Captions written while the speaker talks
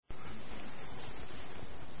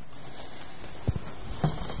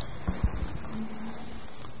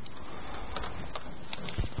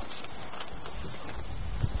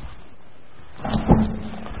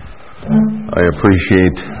I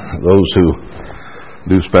appreciate those who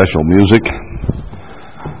do special music.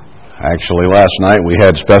 Actually, last night we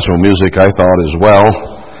had special music, I thought, as well.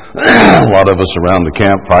 A lot of us around the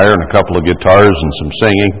campfire and a couple of guitars and some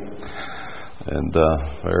singing. And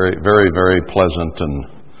very, very, very pleasant and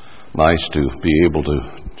nice to be able to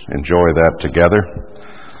enjoy that together.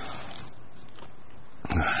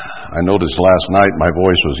 I noticed last night my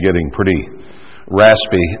voice was getting pretty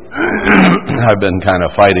raspy. I've been kind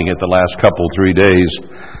of fighting it the last 3 days.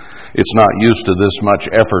 It's not used to this much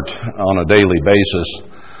effort on a daily basis.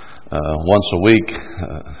 Once a week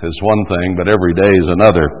is one thing, but every day is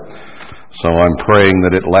another. So I'm praying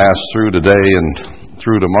that it lasts through today and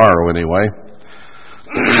through tomorrow anyway.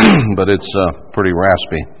 But it's pretty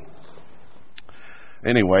raspy.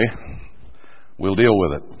 Anyway, we'll deal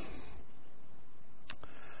with it.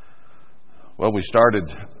 Well, we started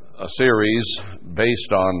a series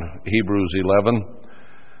based on Hebrews 11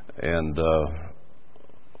 and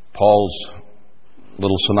Paul's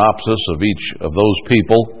little synopsis of each of those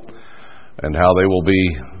people and how they will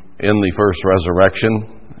be in the first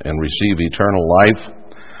resurrection and receive eternal life.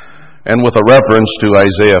 And with a reference to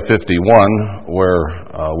Isaiah 51, where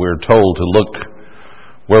we're told to look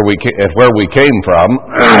at where we came from.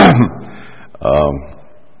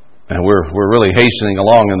 And we're really hastening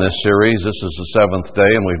along in this series. This is the 7th day,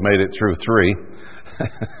 and we've made it through 3.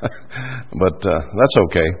 But that's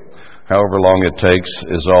okay. However long it takes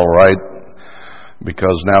is all right,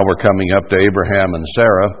 because now we're coming up to Abraham and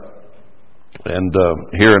Sarah. And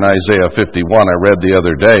here in Isaiah 51, I read the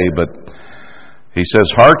other day, but he says,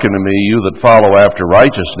 "Hearken to me, you that follow after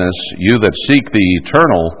righteousness, you that seek the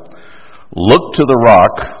eternal. Look to the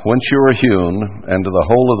rock whence you were hewn, and to the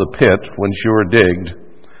hole of the pit whence you were digged.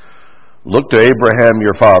 Look to Abraham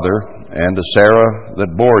your father, and to Sarah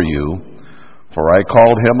that bore you, for I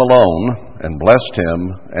called him alone, and blessed him,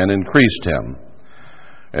 and increased him."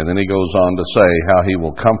 And then he goes on to say how he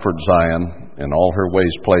will comfort Zion in all her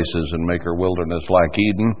waste places, and make her wilderness like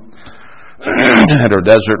Eden, and her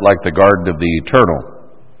desert like the garden of the eternal.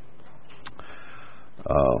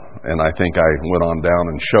 And I think I went on down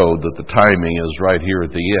and showed that the timing is right here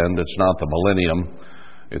at the end. It's not the millennium.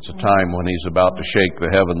 It's a time when he's about to shake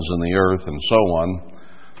the heavens and the earth and so on.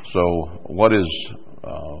 So what is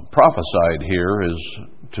prophesied here is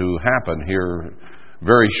to happen here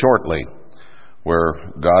very shortly, where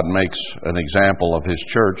God makes an example of his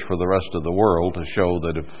church for the rest of the world to show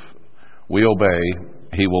that if we obey,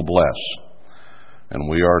 he will bless. And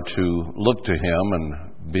we are to look to him and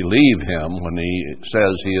believe him when he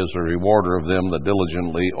says he is a rewarder of them that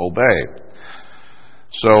diligently obey.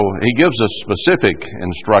 So he gives us specific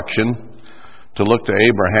instruction to look to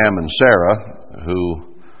Abraham and Sarah,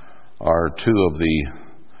 who are 2 of the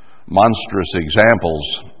monstrous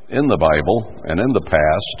examples in the Bible and in the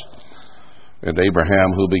past, and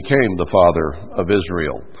Abraham, who became the father of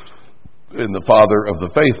Israel, and the father of the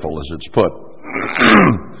faithful, as it's put.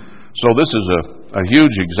 So this is a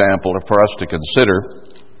huge example for us to consider,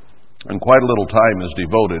 and quite a little time is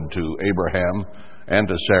devoted to Abraham and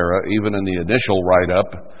to Sarah, even in the initial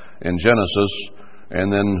write-up in Genesis,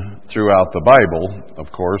 and then throughout the Bible, of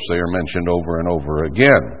course, they are mentioned over and over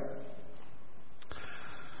again.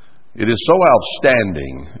 It is so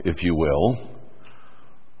outstanding, if you will,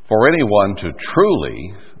 for anyone to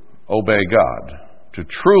truly obey God, to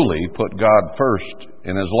truly put God first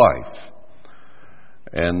in his life.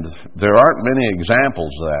 And there aren't many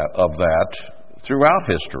examples of that throughout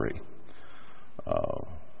history.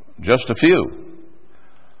 Just a few.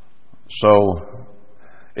 So,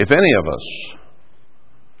 if any of us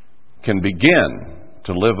can begin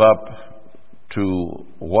to live up to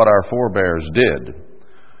what our forebears did,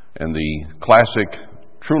 and the classic,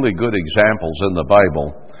 truly good examples in the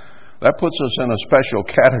Bible, that puts us in a special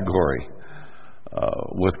category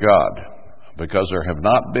with God, because there have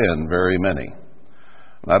not been very many.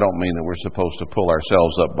 And I don't mean that we're supposed to pull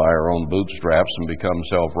ourselves up by our own bootstraps and become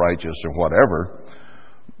self-righteous or whatever,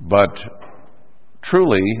 but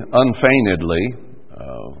truly, unfeignedly,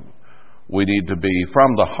 we need to be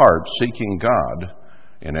from the heart seeking God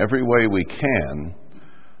in every way we can,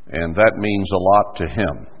 and that means a lot to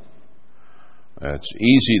him. It's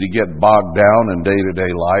easy to get bogged down in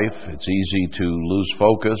day-to-day life. It's easy to lose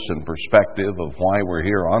focus and perspective of why we're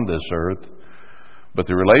here on this earth. But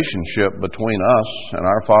the relationship between us and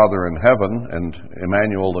our Father in heaven and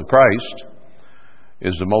Emmanuel the Christ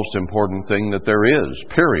is the most important thing that there is,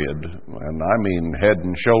 period. And I mean head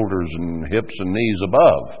and shoulders and hips and knees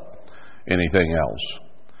above anything else.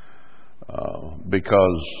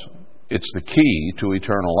 Because it's the key to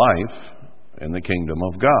eternal life in the kingdom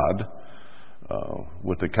of God.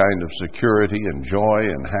 with the kind of security and joy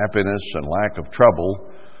and happiness and lack of trouble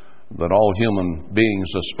that all human beings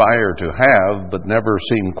aspire to have but never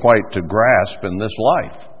seem quite to grasp in this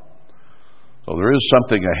life. So there is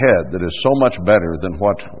something ahead that is so much better than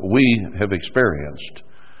what we have experienced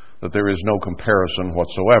that there is no comparison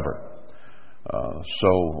whatsoever.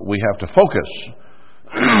 So we have to focus.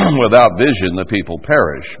 Without vision, the people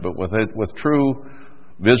perish, but with true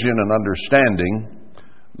vision and understanding,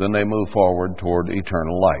 then they move forward toward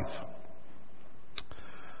eternal life.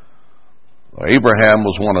 Abraham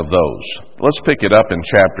was one of those. Let's pick it up in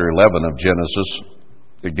chapter 11 of Genesis.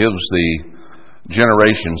 It gives the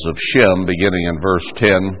generations of Shem, beginning in verse 10,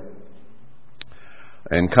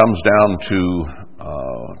 and comes down to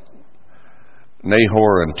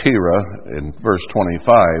Nahor and Terah in verse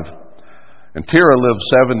 25. And Terah lived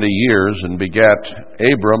 70 years and begat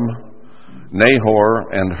Abram,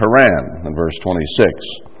 Nahor, and Haran in verse 26.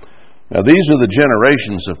 Now these are the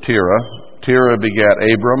generations of Terah. Terah begat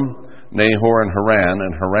Abram, Nahor, and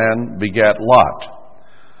Haran begat Lot.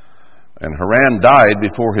 And Haran died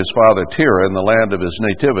before his father Terah in the land of his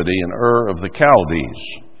nativity in Ur of the Chaldees.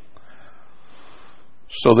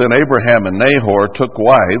 So then Abraham and Nahor took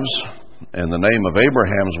wives, and the name of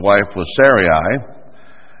Abraham's wife was Sarai,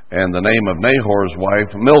 and the name of Nahor's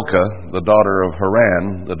wife Milcah, the daughter of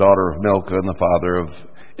Haran, the daughter of Milcah, and the father of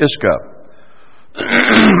Iscah.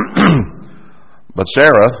 But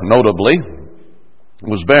Sarah, notably,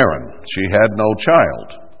 was barren. She had no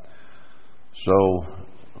child. So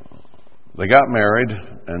they got married,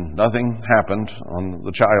 and nothing happened on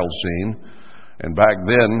the child scene. And back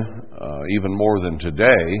then, even more than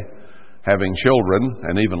today, having children,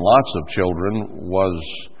 and even lots of children,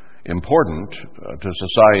 was important to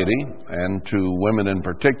society and to women in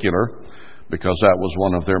particular, because that was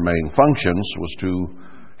one of their main functions, was to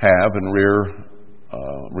have and rear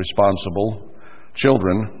responsible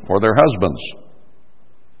children for their husbands.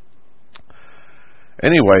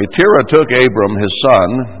 Anyway, Terah took Abram his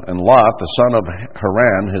son, and Lot, the son of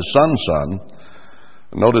Haran, his son's son.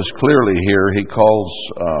 Notice clearly here he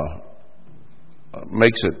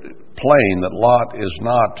makes it plain that Lot is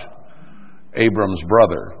not Abram's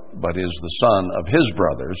brother, but is the son of his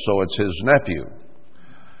brother, so it's his nephew.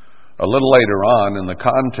 A little later on in the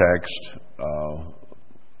context,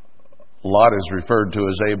 Lot is referred to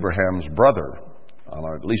as Abraham's brother on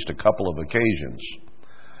at least a couple of occasions.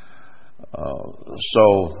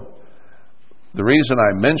 So the reason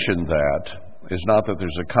I mentioned that is not that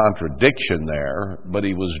there's a contradiction there, but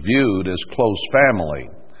he was viewed as close family.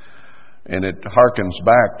 And it harkens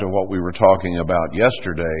back to what we were talking about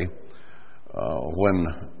yesterday, when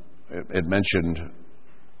it mentioned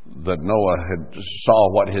that Noah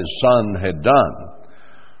saw what his son had done.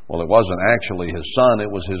 Well, it wasn't actually his son,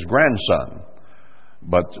 it was his grandson.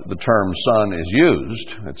 But the term son is used.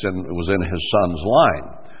 It was in his son's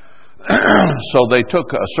line. So they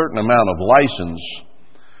took a certain amount of license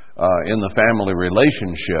in the family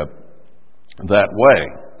relationship that way.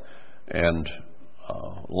 And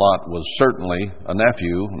Lot was certainly a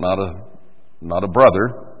nephew, not a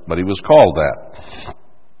brother, but he was called that.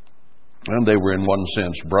 And they were in one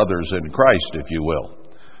sense brothers in Christ, if you will.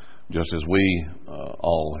 Just as we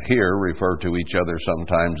all here refer to each other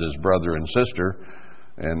sometimes as brother and sister,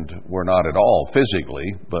 and we're not at all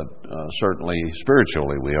physically, but certainly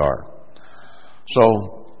spiritually we are.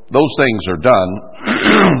 So those things are done.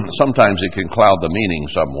 Sometimes it can cloud the meaning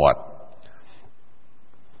somewhat.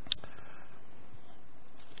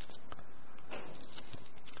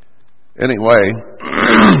 Anyway,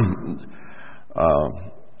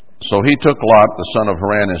 so he took Lot, the son of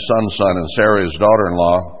Haran, his son's son, and Sarah, his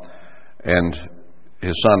daughter-in-law, and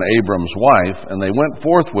his son Abram's wife, and they went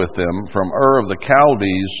forth with them from Ur of the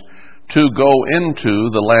Chaldees to go into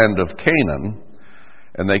the land of Canaan,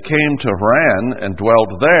 and they came to Haran and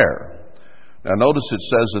dwelt there. Now notice it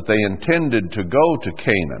says that they intended to go to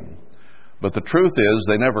Canaan, but the truth is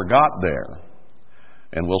they never got there.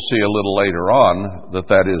 And we'll see a little later on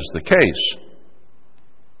that is the case.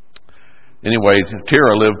 Anyway,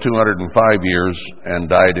 Terah lived 205 years and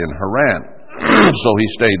died in Haran, so he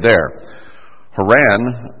stayed there. Haran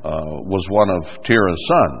was one of Terah's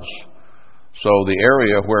sons. So the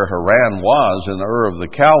area where Haran was in the Ur of the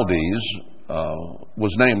Chaldees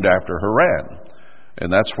was named after Haran.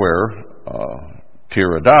 And that's where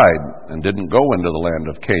Terah died and didn't go into the land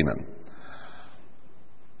of Canaan.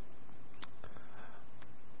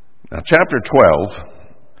 Now, chapter 12.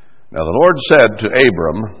 Now the Lord said to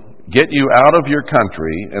Abram, "Get you out of your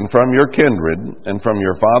country and from your kindred and from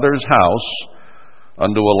your father's house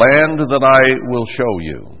unto a land that I will show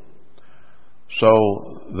you." So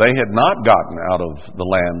they had not gotten out of the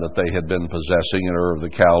land that they had been possessing in Ur of the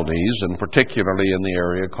Chaldees, and particularly in the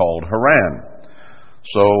area called Haran.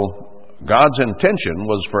 So God's intention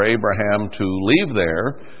was for Abraham to leave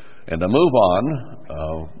there and to move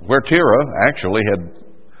on, where Terah actually had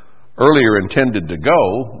earlier intended to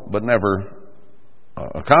go, but never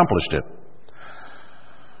accomplished it.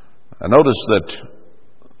 I notice that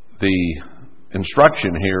the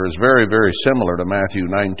instruction here is very, very similar to Matthew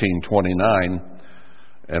 19:29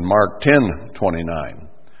 and Mark 10:29,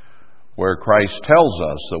 where Christ tells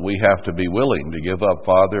us that we have to be willing to give up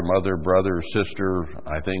father, mother, brother, sister,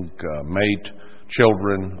 mate,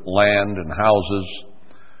 children, land, and houses,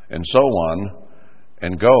 and so on,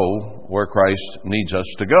 and go where Christ needs us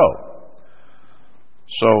to go.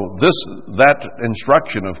 So that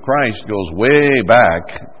instruction of Christ goes way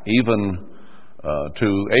back even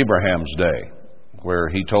to Abraham's day, where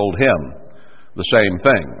he told him the same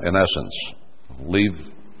thing, in essence. Leave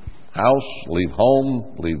house, leave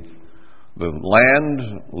home, leave the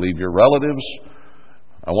land, leave your relatives.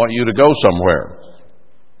 I want you to go somewhere.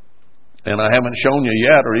 And I haven't shown you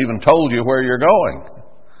yet or even told you where you're going.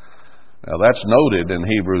 Now that's noted in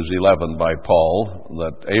Hebrews 11 by Paul,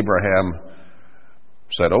 that Abraham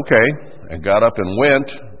said, okay, and got up and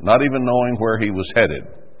went, not even knowing where he was headed.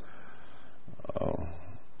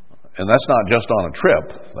 And that's not just on a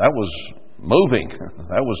trip. That was moving.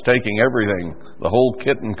 That was taking everything, the whole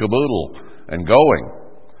kit and caboodle, and going.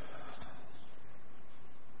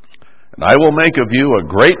 And I will make of you a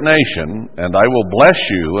great nation, and I will bless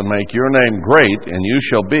you and make your name great, and you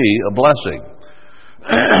shall be a blessing.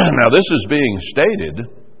 Now this is being stated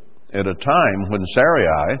at a time when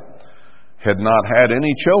Sarai had not had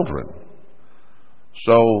any children.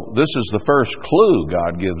 So this is the first clue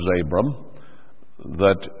God gives Abram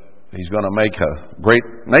that he's going to make a great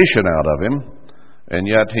nation out of him, and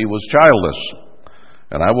yet he was childless.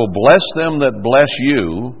 And I will bless them that bless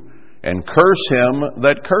you, and curse him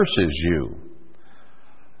that curses you.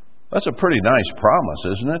 That's a pretty nice promise,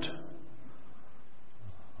 isn't it?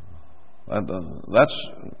 That's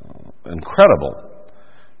incredible.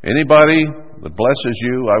 Anybody that blesses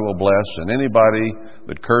you, I will bless, and anybody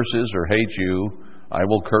that curses or hates you, I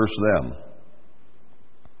will curse them.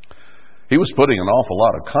 He was putting an awful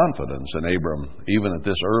lot of confidence in Abram, even at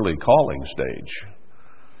this early calling stage,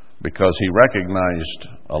 because he recognized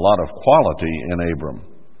a lot of quality in Abram.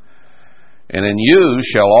 And in you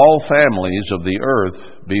shall all families of the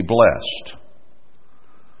earth be blessed.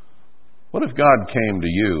 What if God came to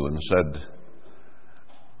you and said,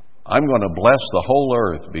 I'm going to bless the whole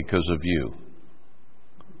earth because of you?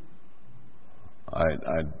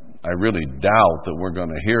 I really doubt that we're going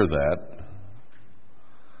to hear that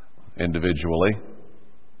individually.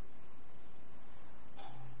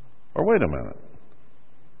 Or wait a minute.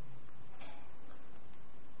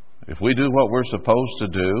 If we do what we're supposed to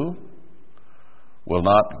do, will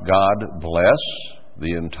not God bless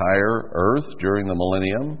the entire earth during the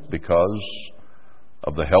millennium because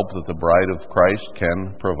of the help that the bride of Christ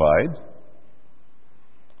can provide?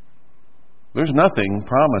 There's nothing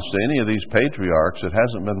promised to any of these patriarchs that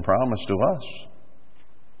hasn't been promised to us.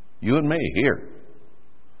 You and me here.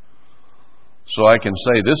 So I can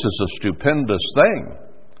say this is a stupendous thing.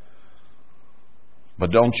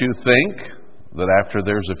 But don't you think that after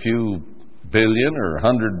there's a few billion or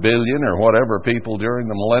 100 billion or whatever people during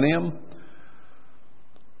the millennium,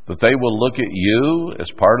 that they will look at you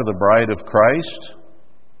as part of the bride of Christ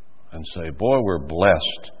and say, boy, we're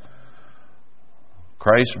blessed.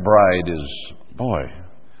 Christ's bride is,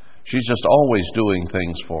 she's just always doing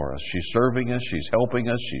things for us. She's serving us, she's helping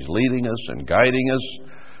us, she's leading us and guiding us.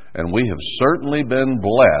 And we have certainly been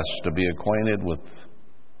blessed to be acquainted with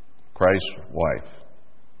Christ's wife.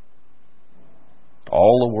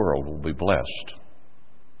 All the world will be blessed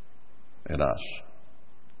in us.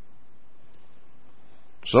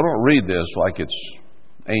 So don't read this like it's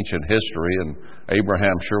ancient history and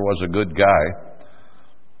Abraham sure was a good guy.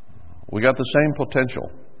 We got the same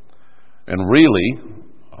potential. And really,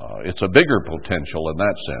 it's a bigger potential in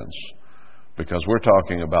that sense, because we're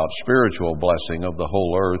talking about spiritual blessing of the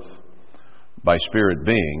whole earth by spirit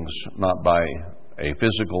beings, not by a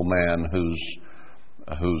physical man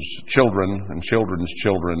whose children and children's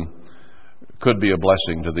children could be a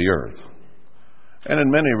blessing to the earth. And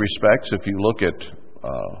in many respects, if you look at,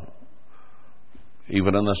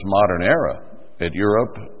 even in this modern era, at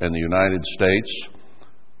Europe and the United States,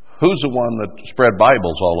 who's the one that spread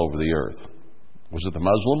Bibles all over the earth? Was it the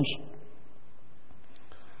Muslims?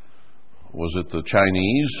 Was it the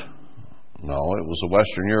Chinese? No, it was the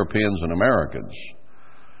Western Europeans and Americans.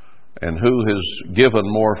 And who has given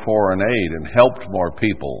more foreign aid and helped more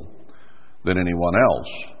people than anyone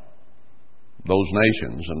else, those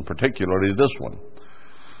nations, and particularly this one.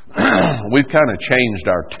 We've kind of changed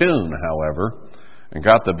our tune, however, and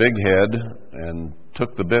got the big head and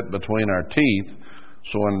took the bit between our teeth.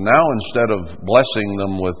 So now instead of blessing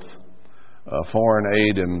them with foreign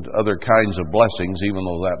aid and other kinds of blessings, even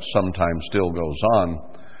though that sometimes still goes on,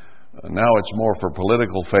 now it's more for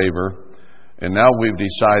political favor. And now we've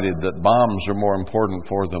decided that bombs are more important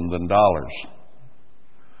for them than dollars,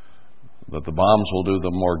 that the bombs will do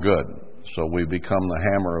them more good. So we become the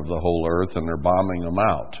hammer of the whole earth, and they're bombing them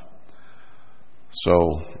out.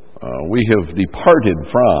 So we have departed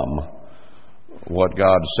from what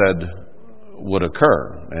God said would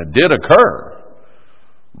occur. It did occur,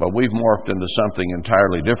 but we've morphed into something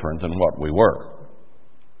entirely different than what we were.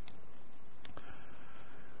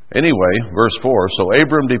 Anyway, verse 4, so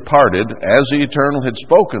Abram departed as the Eternal had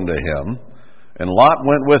spoken to him, and Lot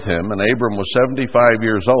went with him, and Abram was 75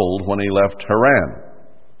 years old when he left Haran.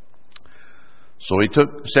 So he took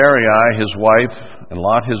Sarai his wife, and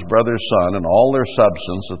Lot his brother's son, and all their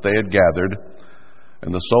substance that they had gathered,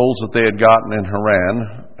 and the souls that they had gotten in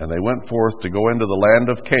Haran, and they went forth to go into the land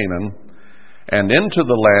of Canaan, and into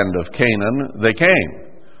the land of Canaan they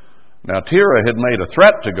came. Now Terah had made a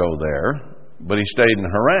threat to go there, but he stayed in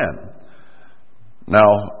Haran. Now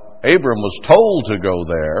Abram was told to go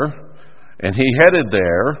there, and he headed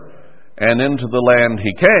there, and into the land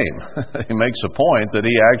he came. He makes a point that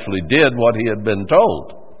he actually did what he had been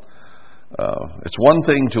told. It's one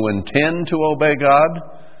thing to intend to obey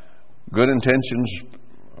God. Good intentions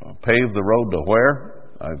pave the road to where?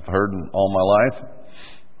 I've heard all my life.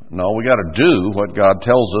 No, we got to do what God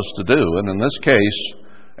tells us to do. And in this case,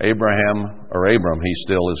 Abram, he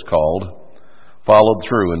still is called, followed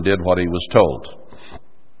through and did what he was told.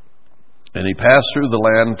 And he passed through the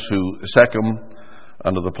land to Shechem,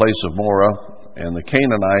 unto the place of Morah, and the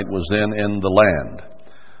Canaanite was then in the land.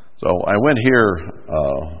 So I went here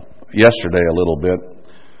yesterday a little bit,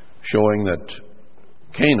 showing that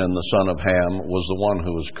Canaan, the son of Ham, was the one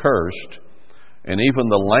who was cursed, and even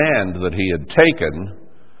the land that he had taken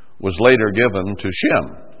was later given to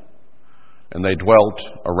Shem. And they dwelt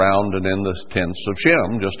around and in the tents of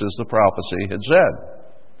Shem, just as the prophecy had said.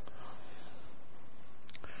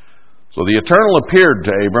 So the Eternal appeared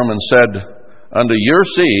to Abram and said, unto your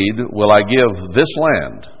seed will I give this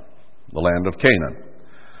land, the land of Canaan.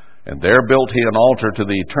 And there built he an altar to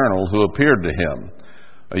the Eternal who appeared to him.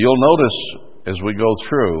 You'll notice as we go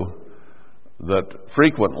through that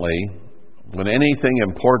frequently when anything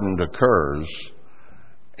important occurs,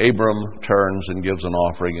 Abram turns and gives an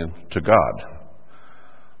offering to God.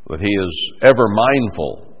 That he is ever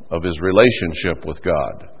mindful of his relationship with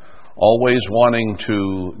God, always wanting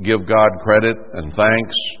to give God credit and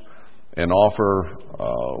thanks and offer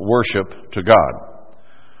worship to God.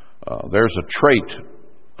 There's a trait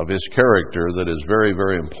of his character that is very,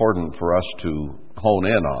 very important for us to hone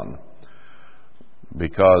in on,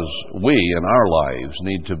 because we in our lives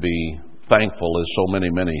need to be thankful, as so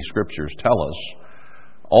many scriptures tell us,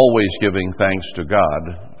 always giving thanks to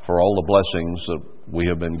God for all the blessings that we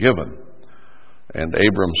have been given. And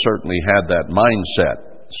Abram certainly had that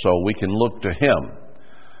mindset, so we can look to him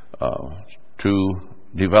to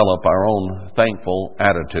develop our own thankful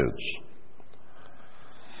attitudes.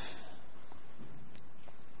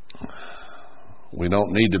 We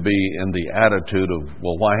don't need to be in the attitude of,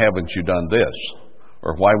 well, why haven't you done this?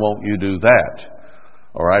 Or why won't you do that?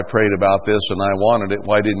 Or I prayed about this and I wanted it,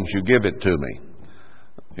 why didn't you give it to me?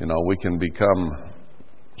 You know, we can become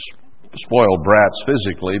spoiled brats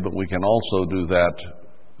physically, but we can also do that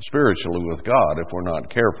spiritually with God if we're not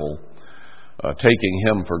careful, taking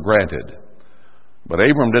him for granted. But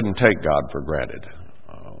Abram didn't take God for granted.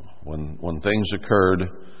 When things occurred,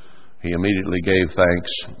 he immediately gave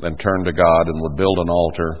thanks and turned to God and would build an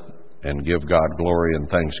altar and give God glory and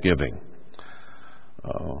thanksgiving.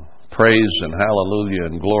 Praise and hallelujah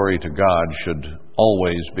and glory to God should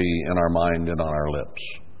always be in our mind and on our lips.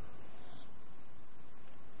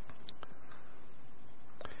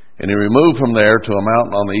 And he removed from there to a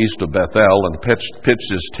mountain on the east of Bethel and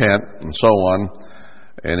pitched his tent and so on.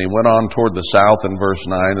 And he went on toward the south in verse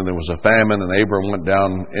 9, and there was a famine, and Abram went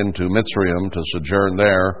down into Mitzrayim to sojourn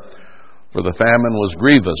there, for the famine was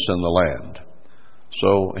grievous in the land.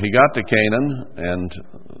 So he got to Canaan, and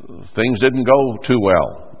things didn't go too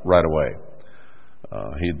well right away.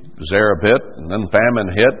 He was there a bit, and then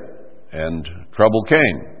famine hit, and trouble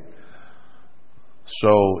came.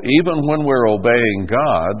 So even when we're obeying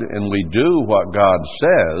God and we do what God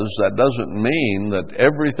says, that doesn't mean that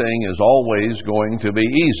everything is always going to be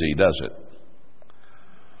easy, does it?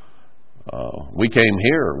 We came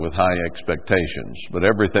here with high expectations, but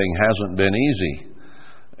everything hasn't been easy.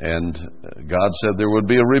 And God said there would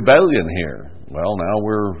be a rebellion here. Well, now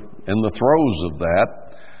we're in the throes of that,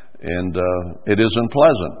 and it isn't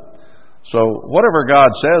pleasant. So whatever God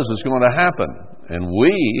says is going to happen, and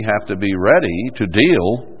we have to be ready to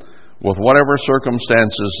deal with whatever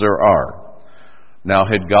circumstances there are. Now,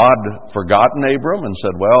 had God forgotten Abram and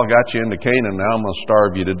said, well, I got you into Canaan, now I'm going to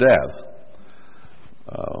starve you to death?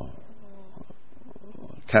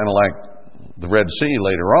 Kind of like the Red Sea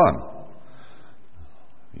later on.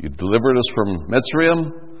 You delivered us from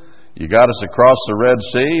Mitzrayim. You got us across the Red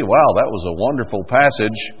Sea. Wow, that was a wonderful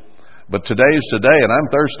passage. But today's today, and I'm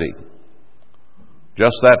thirsty.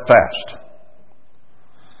 Just that fast.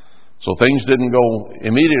 So things didn't go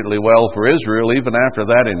immediately well for Israel, even after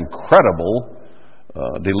that incredible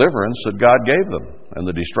deliverance that God gave them and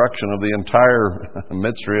the destruction of the entire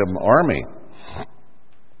Mitzrayim army.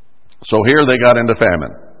 So here they got into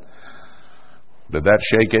famine. Did that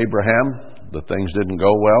shake Abraham that things didn't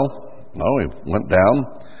go well? No, he went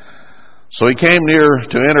down. So he came near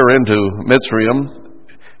to enter into Mitzrayim,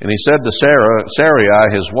 and he said to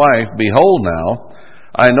Sarai, his wife, behold now,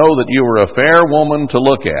 I know that you are a fair woman to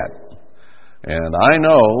look at. And I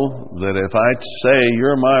know that if I say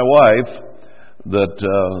you're my wife, that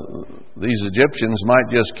these Egyptians might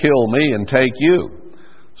just kill me and take you.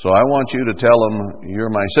 So I want you to tell them you're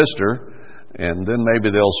my sister, and then maybe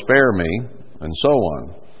they'll spare me, and so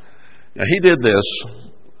on. Now, he did this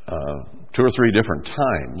 2 or 3 different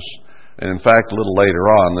times. And in fact, a little later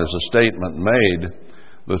on, there's a statement made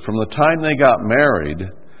that from the time they got married,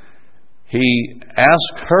 he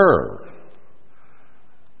asked her,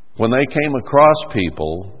 when they came across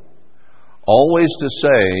people, always to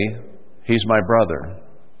say, he's my brother.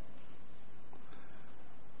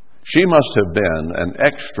 She must have been an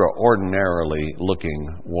extraordinarily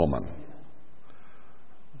looking woman.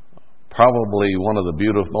 Probably one of the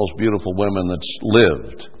most beautiful women that's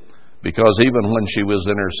lived. Because even when she was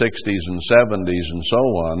in her 60s and 70s and so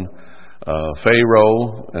on,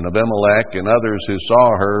 Pharaoh and Abimelech and others who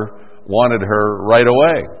saw her wanted her right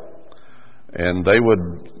away. And they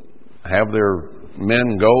would have their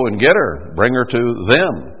men go and get her, bring her to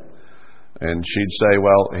them. And she'd say,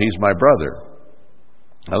 well, he's my brother.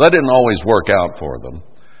 Now, that didn't always work out for them.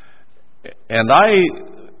 And I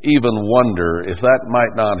even wonder if that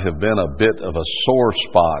might not have been a bit of a sore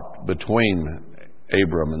spot between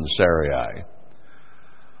Abram and Sarai.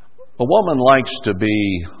 A woman likes to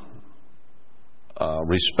be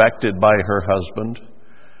respected by her husband.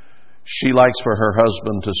 She likes for her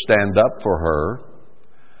husband to stand up for her,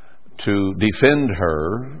 to defend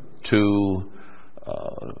her, to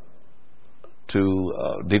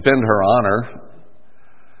defend her honor.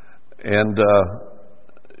 And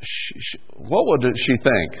what would she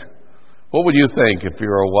think? What would you think if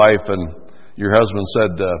you're a wife and your husband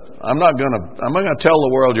said, I'm not going to tell the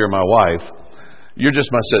world you're my wife. You're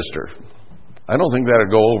just my sister. I don't think that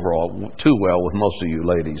would go over too well with most of you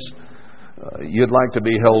ladies. You'd like to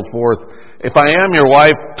be held forth. If I am your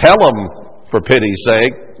wife, tell them, for pity's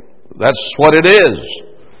sake. That's what it is.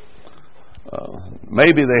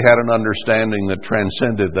 Maybe they had an understanding that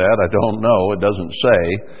transcended that. I don't know. It doesn't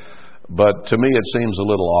say. But to me, it seems a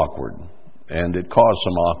little awkward. And it caused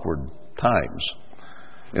some awkward times.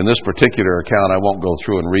 In this particular account, I won't go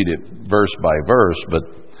through and read it verse by verse, but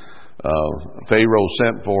Pharaoh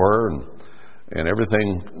sent for her, and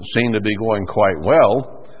everything seemed to be going quite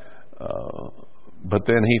well. But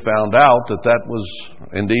then he found out that was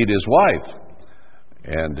indeed his wife.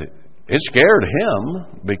 And it scared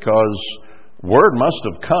him, because word must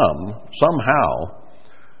have come somehow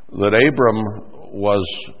that Abram was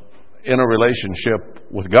in a relationship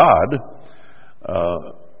with God.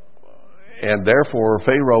 And therefore,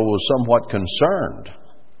 Pharaoh was somewhat concerned.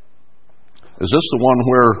 Is this the one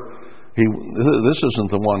where this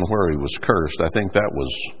isn't the one where he was cursed. I think that was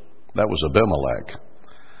Abimelech.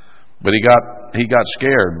 But he got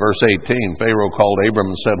scared. Verse 18, Pharaoh called Abram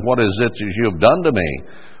and said, "What is it that you have done to me?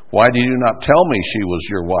 Why did you not tell me she was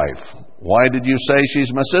your wife? Why did you say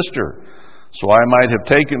she's my sister? So I might have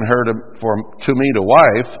taken her to me to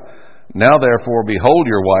wife. Now therefore, behold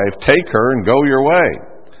your wife, take her and go your way."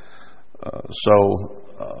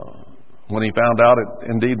 When he found out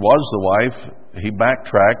it indeed was the wife, he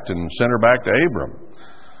backtracked and sent her back to Abram.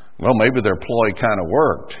 Well, maybe their ploy kind of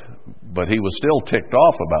worked, but he was still ticked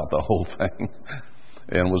off about the whole thing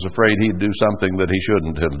and was afraid he'd do something that he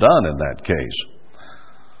shouldn't have done in that case.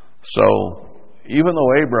 So, even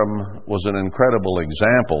though Abram was an incredible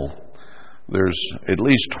example, there's at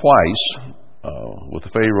least twice with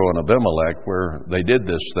Pharaoh and Abimelech where they did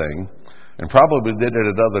this thing, and probably did it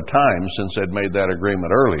at other times since they'd made that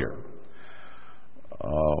agreement earlier.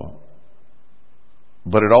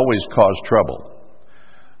 But it always caused trouble.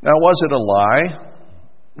 Now, was it a lie?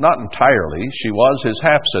 Not entirely. She was his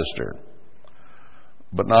half-sister,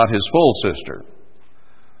 but not his full sister.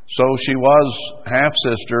 So she was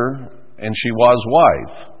half-sister and she was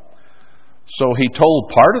wife. So he told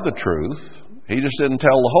part of the truth. He just didn't tell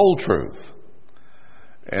the whole truth.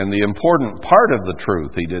 And the important part of the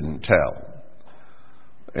truth he didn't tell.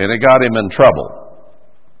 And it got him in trouble.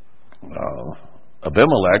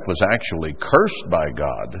 Abimelech was actually cursed by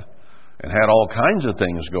God and had all kinds of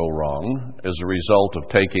things go wrong as a result of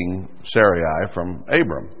taking Sarai from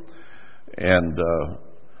Abram. And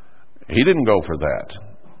he didn't go for that.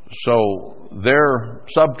 So their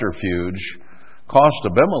subterfuge cost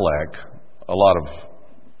Abimelech a lot of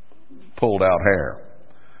pulled out hair.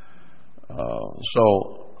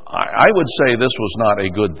 So I would say this was not a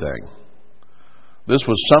good thing. This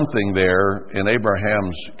was something there in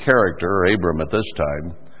Abraham's character, or Abram at this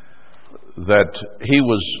time, that he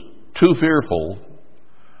was too fearful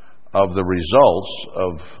of the results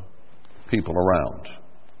of people around,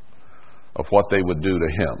 of what they would do to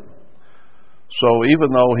him. So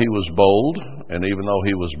even though he was bold, and even though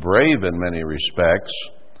he was brave in many respects,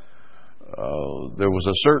 there was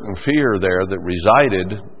a certain fear there that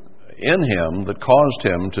resided in him that caused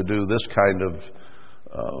him to do this kind of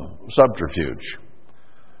subterfuge.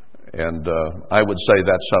 And I would say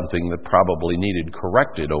that's something that probably needed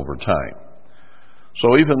corrected over time.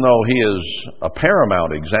 So even though he is a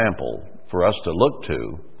paramount example for us to look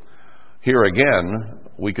to, here again,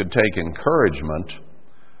 we could take encouragement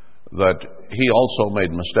that he also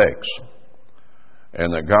made mistakes,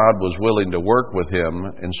 and that God was willing to work with him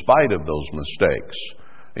in spite of those mistakes.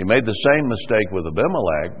 He made the same mistake with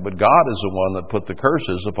Abimelech, but God is the one that put the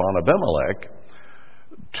curses upon Abimelech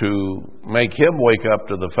to make him wake up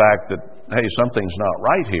to the fact that, hey, something's not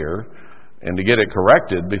right here, and to get it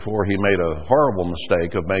corrected before he made a horrible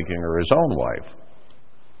mistake of making her his own wife.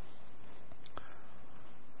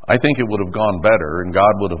 I think it would have gone better, and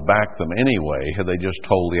God would have backed them anyway had they just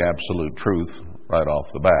told the absolute truth right off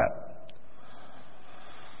the bat.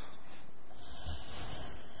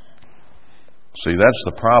 See, that's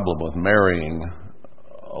the problem with marrying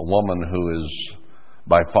a woman who is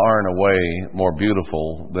by far and away more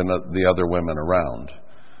beautiful than the other women around,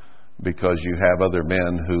 because you have other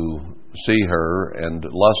men who see her and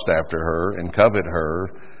lust after her and covet her,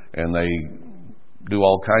 and they do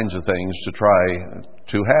all kinds of things to try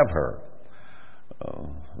to have her.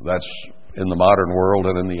 That's in the modern world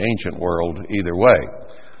and in the ancient world either way.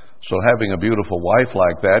 So having a beautiful wife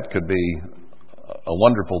like that could be a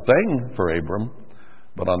wonderful thing for Abram,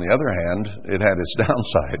 but on the other hand, it had its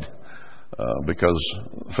downside because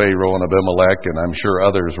Pharaoh and Abimelech, and I'm sure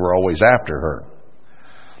others, were always after her.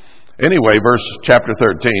 Anyway, chapter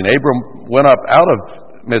 13, Abram went up out of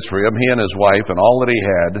Mitzrayim, he and his wife, and all that he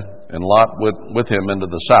had, and Lot with him into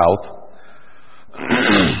the south.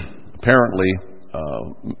 Apparently,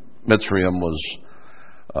 Mitzrayim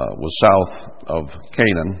was south of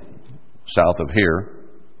Canaan, south of here.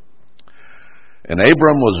 And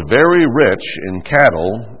Abram was very rich in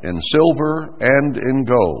cattle, in silver, and in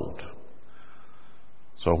gold.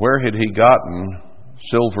 So where had he gotten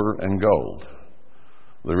silver and gold?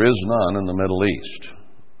 There is none in the Middle East.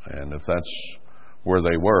 And if that's where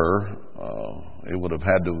they were, it would have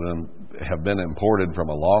had to have been imported from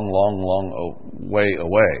a long way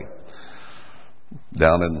away,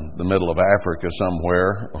 down in the middle of Africa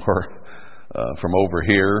somewhere, or from over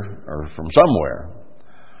here, or from somewhere.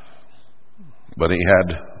 But he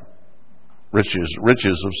had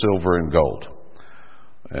riches of silver and gold.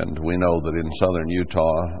 And we know that in southern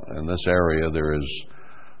Utah, in this area, there is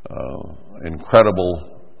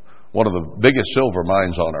incredible, one of the biggest silver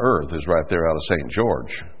mines on earth is right there out of St.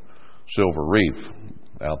 George, Silver Reef,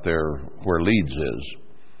 out there where Leeds is.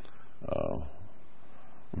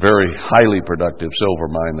 Very highly productive silver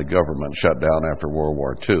mine the government shut down after World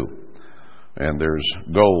War II. And there's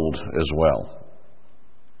gold as well.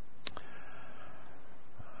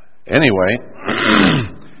 Anyway,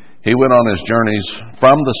 he went on his journeys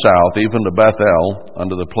from the south, even to Bethel,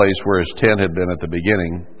 unto the place where his tent had been at the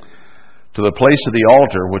beginning, to the place of the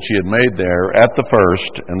altar which he had made there at the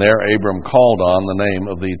first, and there Abram called on the name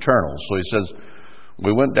of the Eternal. So he says,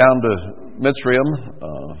 we went down to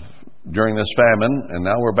Mitzrayim during this famine, and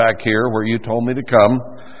now we're back here where you told me to come.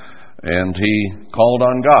 And he called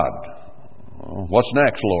on God. What's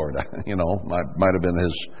next, Lord? Might have been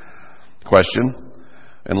his question.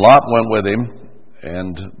 And Lot went with him,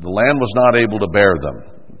 and the land was not able to bear them.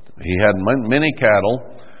 He had many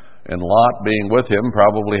cattle, And Lot, being with him,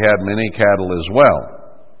 probably had many cattle as well.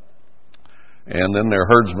 And then their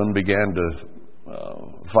herdsmen began to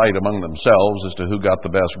fight among themselves as to who got the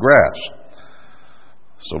best grass.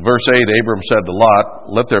 So verse 8, Abram said to Lot,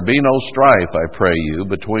 "Let there be no strife, I pray you,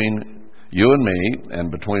 between you and me,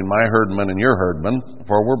 and between my herdmen and your herdmen,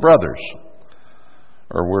 for we're brothers,"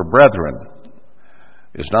 or we're brethren.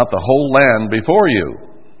 "Is not the whole land before you?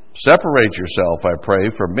 Separate yourself, I pray,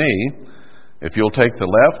 from me. If you'll take the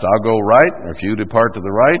left, I'll go right, or if you depart to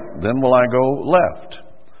the right, then will I go left."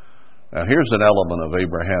 Now here's an element of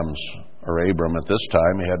Abram at this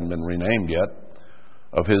time, he hadn't been renamed yet,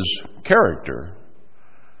 of his character.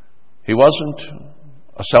 He wasn't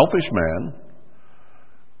a selfish man.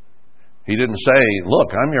 He didn't say,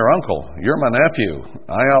 "Look, I'm your uncle, you're my nephew,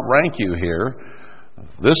 I outrank you here,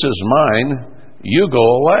 this is mine, you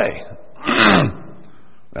go away."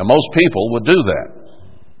 Now most people would do that,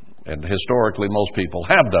 and historically most people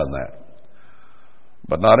have done that,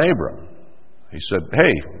 but not Abram. He said,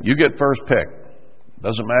 "Hey, you get first pick,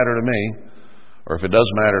 doesn't matter to me, or if it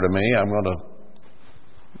does matter to me, I'm going to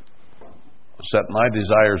set my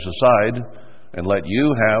desires aside and let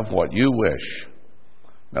you have what you wish."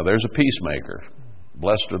 Now there's a peacemaker.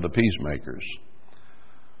 Blessed are the peacemakers,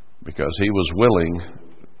 because he was willing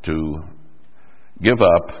to give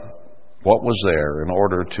up what was there in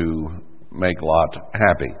order to make Lot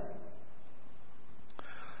happy.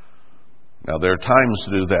 Now there are times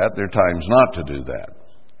to do that, there are times not to do that.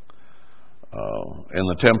 In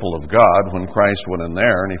the temple of God, when Christ went in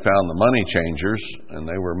there and he found the money changers and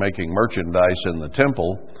they were making merchandise in the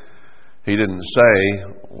temple, he didn't say,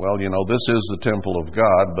 "Well, this is the temple of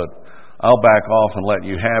God, but I'll back off and let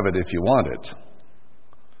you have it if you want it."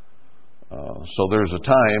 So there's a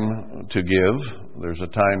time to give, there's a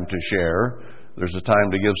time to share, there's a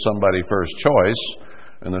time to give somebody first choice,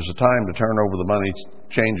 and there's a time to turn over the money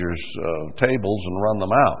changers' tables and run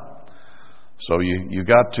them out. So you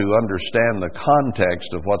got to understand the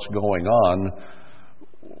context of what's going on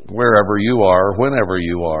wherever you are, whenever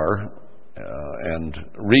you are, and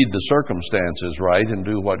read the circumstances right and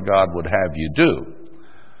do what God would have you do.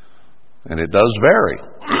 And it does vary.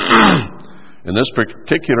 In this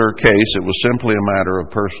particular case, it was simply a matter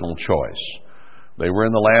of personal choice. They were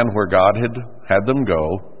in the land where God had them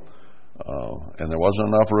go, and there wasn't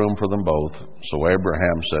enough room for them both. So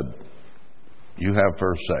Abraham said, "You have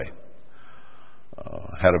first say."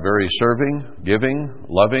 Had a very serving, giving,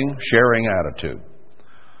 loving, sharing attitude.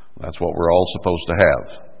 That's what we're all supposed to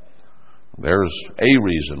have. There's a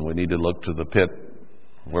reason we need to look to the pit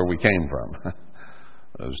where we came from,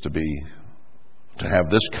 is to have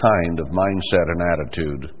this kind of mindset and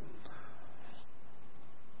attitude.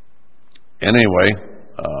 Anyway,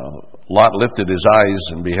 Lot lifted his eyes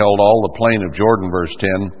and beheld all the plain of Jordan, verse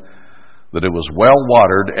 10, that it was well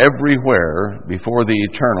watered everywhere before the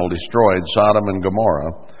Eternal destroyed Sodom and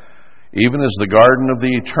Gomorrah, even as the garden of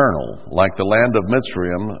the Eternal, like the land of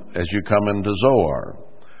Mitzrayim, as you come into Zoar.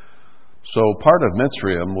 So part of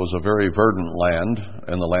Mitzrayim was a very verdant land,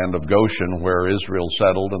 and the land of Goshen, where Israel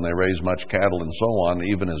settled, and they raised much cattle and so on,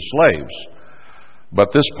 even as slaves.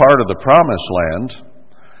 But this part of the Promised Land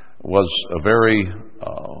was a very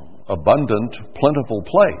abundant, plentiful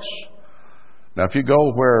place. Now, if you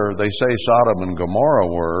go where they say Sodom and Gomorrah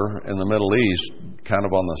were in the Middle East, kind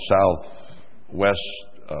of on the southwest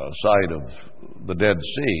side of the Dead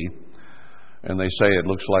Sea, and they say it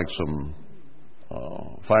looks like some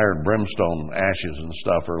fire and brimstone ashes and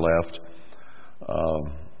stuff are left,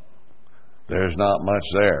 there's not much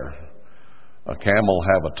there. A camel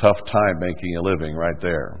have a tough time making a living right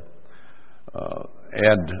there.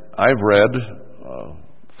 And I've read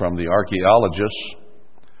from the archaeologists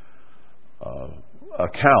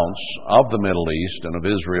accounts of the Middle East and of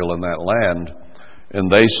Israel in that land, and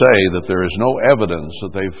they say that there is no evidence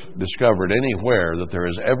that they've discovered anywhere that there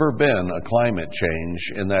has ever been a climate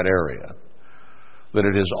change in that area, that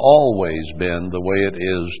it has always been the way it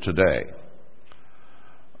is today.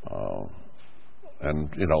 And,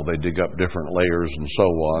 they dig up different layers and so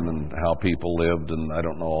on, and how people lived, and I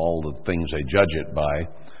don't know all the things they judge it by,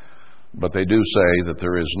 but they do say that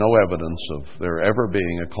there is no evidence of there ever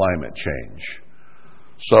being a climate change.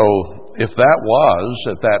 So if that was,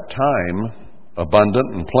 at that time,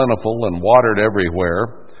 abundant and plentiful and watered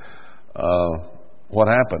everywhere, what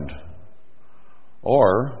happened?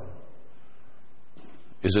 Or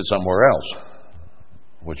is it somewhere else,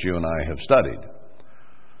 which you and I have studied?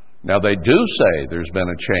 Now, they do say there's been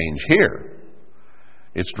a change here.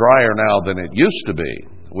 It's drier now than it used to be.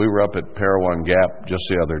 We were up at Parowan Gap just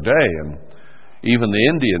the other day, and even the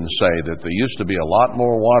Indians say that there used to be a lot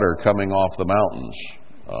more water coming off the mountains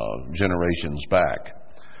generations back.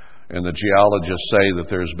 And the geologists say that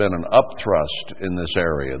there's been an upthrust in this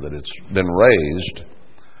area, that it's been raised,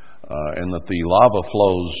 and that the lava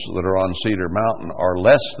flows that are on Cedar Mountain are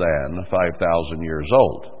less than 5,000 years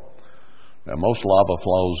old. Now, most lava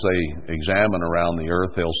flows they examine around the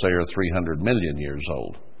earth, they'll say are 300 million years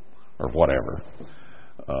old, or whatever.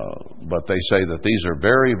 But they say that these are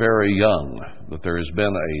very, very young, that there has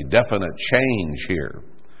been a definite change here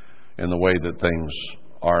in the way that things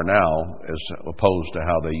are now as opposed to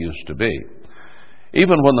how they used to be.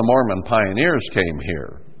 Even when the Mormon pioneers came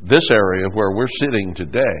here, this area where we're sitting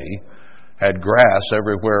today had grass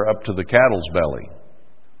everywhere up to the cattle's belly.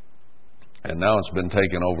 And now it's been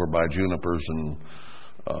taken over by junipers and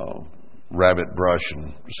rabbit brush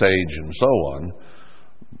and sage and so on.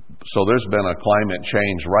 So there's been a climate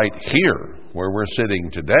change right here where we're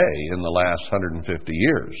sitting today in the last 150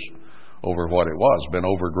 years over what it was. Been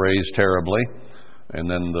overgrazed terribly, and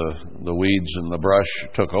then the weeds and the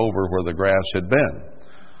brush took over where the grass had been.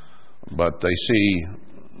 But they see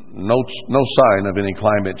no sign of any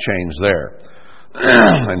climate change there.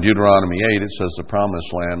 In Deuteronomy 8 it says the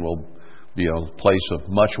promised land will be a place of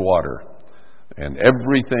much water and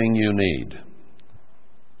everything you need.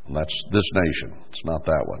 And that's this nation. It's not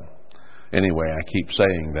that one. Anyway, I keep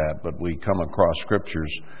saying that, but we come across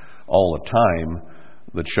scriptures all the time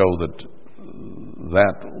that show that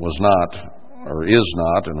that was not, or is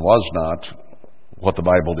not, and was not what the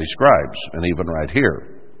Bible describes, and even right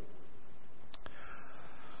here.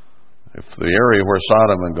 If the area where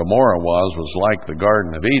Sodom and Gomorrah was like the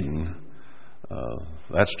Garden of Eden,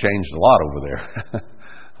 that's changed a lot over there.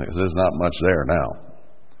 Because there's not much there now,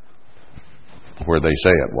 where they say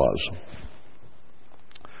it was.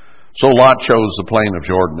 So Lot chose the plain of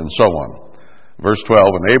Jordan, and so on. Verse 12,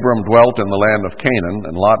 and Abram dwelt in the land of Canaan,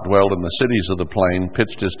 and Lot dwelt in the cities of the plain,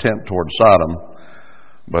 pitched his tent toward Sodom.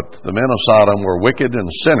 But the men of Sodom were wicked and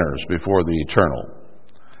sinners before the Eternal.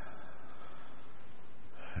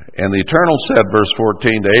 And the Eternal said, verse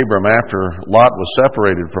 14, to Abram after Lot was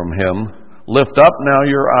separated from him, lift up now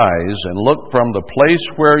your eyes and look from the place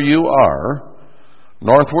where you are,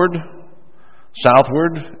 northward,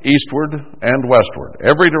 southward, eastward, and westward,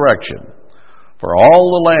 every direction. For all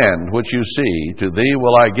the land which you see, to thee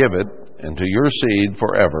will I give it, and to your seed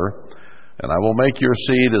forever. And I will make your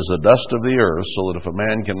seed as the dust of the earth, so that if a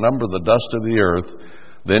man can number the dust of the earth,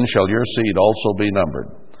 then shall your seed also be numbered.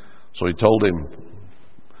 So he told him,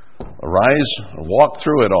 arise and walk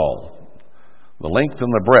through it all, the length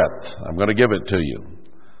and the breadth. I'm going to give it to you.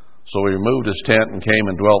 So he removed his tent and came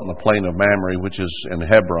and dwelt in the plain of Mamre, which is in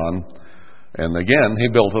Hebron. And again, he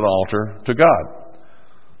built an altar to God.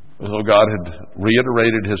 So God had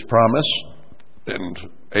reiterated his promise,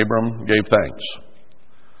 and Abram gave thanks.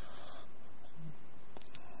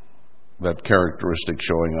 That characteristic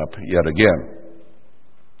showing up yet again.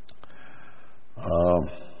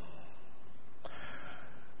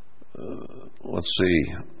 Let's see.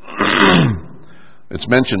 It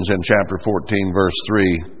mentions in chapter 14, verse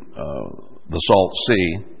 3, the Salt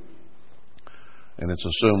Sea. And it's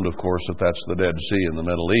assumed, of course, that that's the Dead Sea in the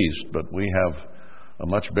Middle East. But we have a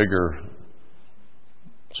much bigger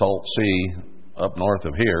Salt Sea up north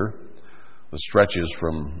of here that stretches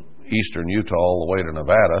from eastern Utah all the way to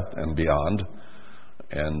Nevada and beyond,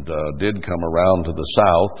 and did come around to the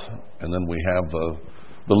south. And then we have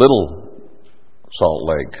the Little Salt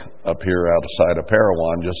Lake up here outside of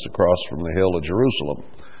Parowan, just across from the hill of Jerusalem.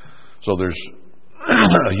 So there's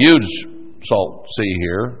a huge Salt Sea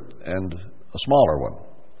here and a smaller one.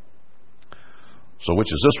 So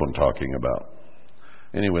which is this one talking about?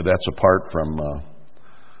 Anyway, that's apart from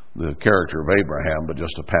the character of Abraham, but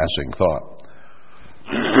just a passing thought.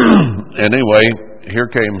 Anyway, here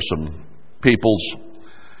came some peoples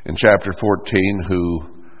in chapter 14 who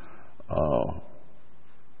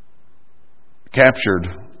captured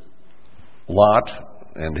Lot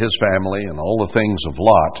and his family and all the things of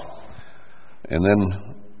Lot. And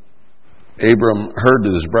then Abram heard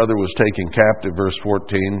that his brother was taken captive, verse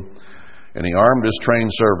 14, and he armed his trained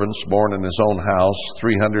servants, born in his own house,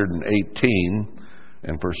 318,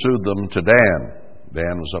 and pursued them to Dan.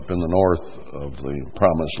 Dan was up in the north of the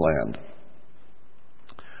promised land.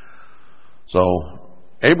 So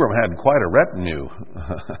Abram had quite a retinue,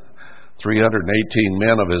 318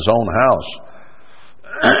 men of his own house.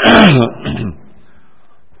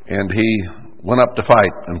 And he went up to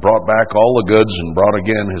fight and brought back all the goods, and brought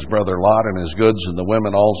again his brother Lot and his goods, and the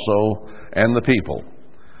women also, and the people.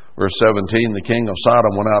 Verse 17, the king of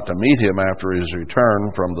Sodom went out to meet him after his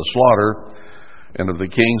return from the slaughter, and of the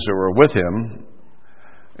kings that were with him.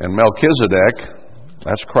 And Melchizedek,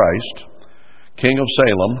 that's Christ, king of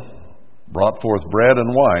Salem, brought forth bread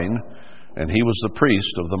and wine, and he was the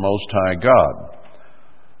priest of the Most High God.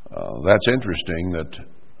 That's interesting that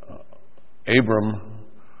Abram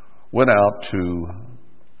went out to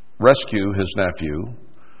rescue his nephew.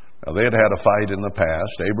 Now, they had had a fight in the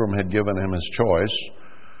past. Abram had given him his choice,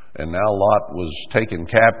 and now Lot was taken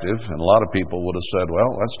captive, and a lot of people would have said,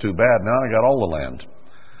 well, that's too bad. Now I got all the land.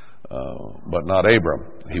 But not Abram.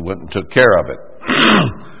 He went and took care of it.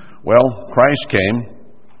 Well, Christ came.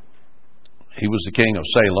 He was the king of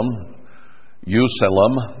Salem.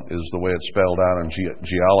 U-Salem is the way it's spelled out in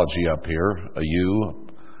geology up here. A U,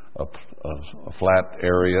 a flat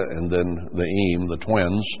area, and then the Eem, the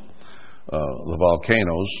twins, the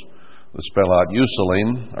volcanoes, that spell out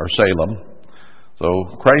U-Salem, or Salem. So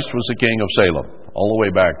Christ was the king of Salem, all the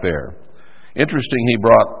way back there. Interesting, he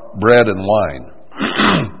brought bread and wine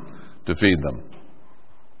to feed them.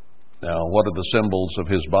 Now, what are the symbols of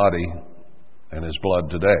his body and his blood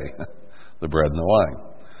today? The bread and the wine.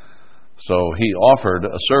 So he offered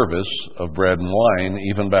a service of bread and wine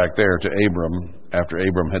even back there to Abram after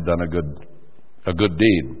Abram had done a good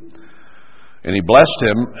deed. And he blessed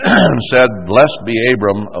him and said, "Blessed be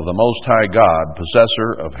Abram of the Most High God,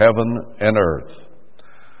 possessor of heaven and earth."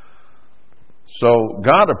 So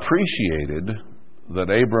God appreciated that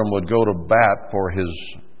Abram would go to bat for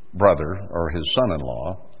his brother, or his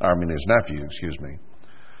his nephew,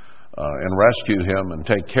 and rescue him and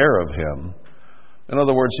take care of him. In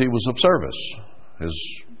other words, he was of service.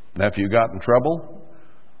 His nephew got in trouble.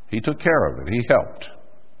 He took care of it. He helped,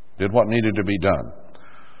 did what needed to be done.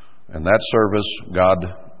 And that service God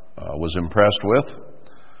was impressed with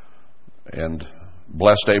and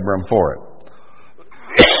blessed Abram for it.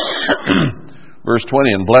 Verse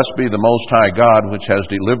 20, "And blessed be the Most High God, which has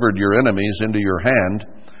delivered your enemies into your hand,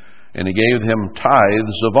 and he gave him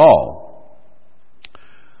tithes of all."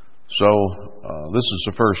 So this is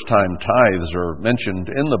the first time tithes are mentioned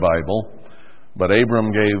in the Bible, but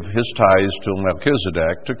Abram gave his tithes to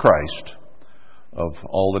Melchizedek, to Christ, of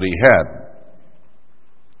all that he had.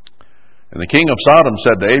 And the king of Sodom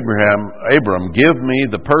said to Abram, "Give me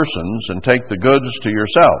the persons and take the goods to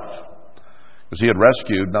yourself." Because he had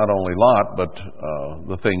rescued not only Lot, but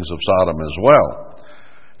the things of Sodom as well.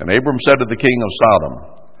 And Abram said to the king of Sodom,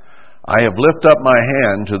 "I have lifted up my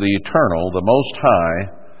hand to the Eternal, the Most High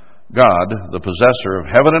God, the possessor of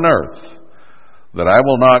heaven and earth, that I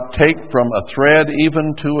will not take from a thread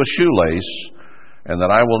even to a shoelace, and that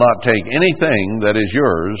I will not take anything that is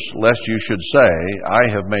yours, lest you should say, I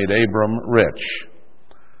have made Abram rich.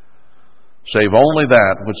 Save only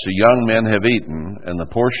that which the young men have eaten, and the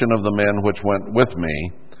portion of the men which went with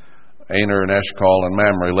me, Aner and Eshcol and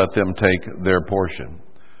Mamre, let them take their portion."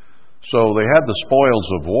 So they had the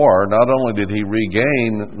spoils of war. Not only did he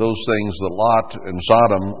regain those things that Lot and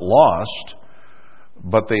Sodom lost,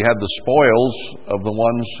 but they had the spoils of the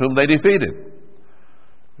ones whom they defeated.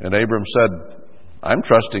 And Abram said, "I'm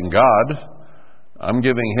trusting God. I'm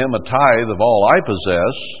giving him a tithe of all I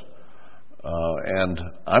possess, and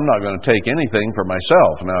I'm not going to take anything for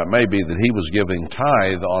myself." Now, it may be that he was giving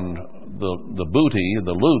tithe on the booty,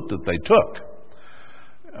 the loot that they took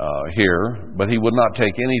here, but he would not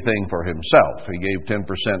take anything for himself. He gave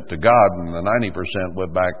 10% to God, and the 90%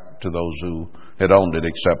 went back to those who had owned it,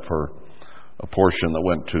 except for a portion that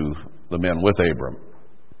went to the men with Abram.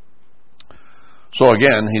 So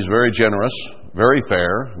again, he's very generous, very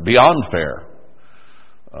fair, beyond fair.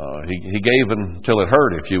 He gave until it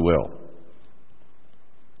hurt, if you will.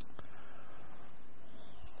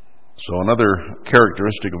 So another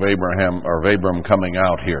characteristic of Abraham, or of Abram, coming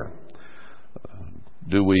out here.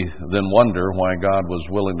 Do we then wonder why God was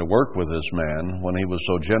willing to work with this man when he was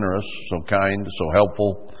so generous, so kind, so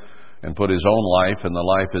helpful, and put his own life and the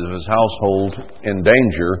life of his household in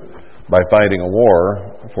danger by fighting a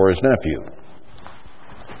war for his nephew?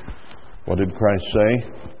 What did Christ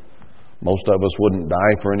say? Most of us wouldn't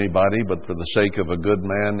die for anybody, but for the sake of a good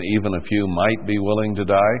man, even a few might be willing to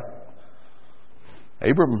die.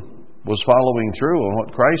 Abram was following through on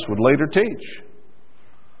what Christ would later teach.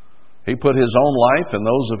 He put his own life and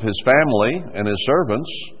those of his family and his servants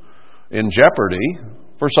in jeopardy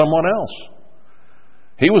for someone else.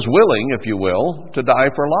 He was willing, if you will, to die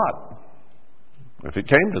for Lot, if it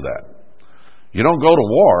came to that. You don't go to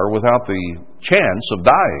war without the chance of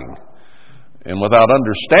dying and without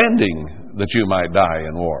understanding that you might die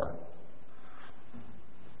in war.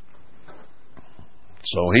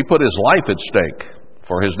 So he put his life at stake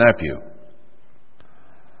for his nephew.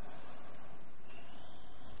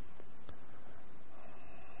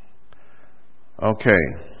 Okay.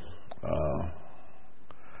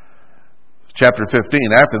 Chapter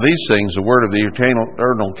 15. After these things, the word of the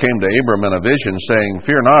Eternal came to Abram in a vision, saying,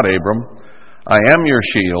 "Fear not, Abram. I am your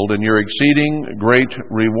shield and your exceeding great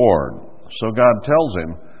reward. So God tells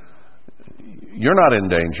him, you're not in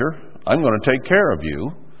danger. I'm going to take care of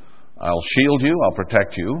you. I'll shield you, I'll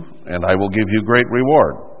protect you, and I will give you great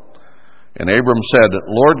reward. And Abram said,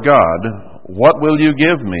 Lord God, what will you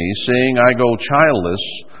give me, seeing I go childless,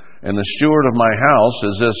 and the steward of my house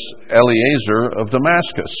is this Eliezer of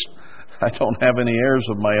Damascus? I don't have any heirs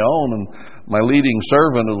of my own, and my leading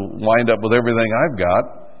servant will wind up with everything I've got.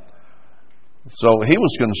 So he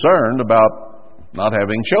was concerned about not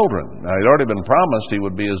having children. Now, he'd already been promised he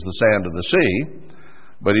would be as the sand of the sea,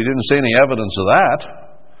 but he didn't see any evidence of that.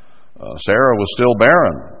 Sarah was still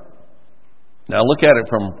barren. Now look at it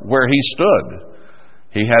from where he stood.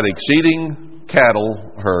 He had exceeding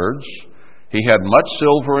cattle herds. He had much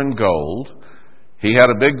silver and gold. He had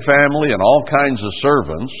a big family and all kinds of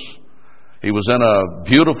servants. He was in a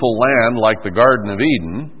beautiful land like the Garden of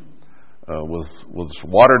Eden, with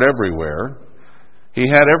watered everywhere. He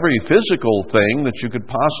had every physical thing that you could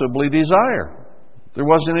possibly desire. There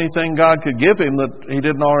wasn't anything God could give him that he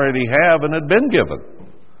didn't already have and had been given.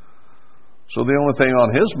 So the only thing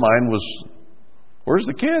on his mind was, where's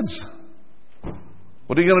the kids?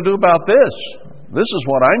 What are you going to do about this? This is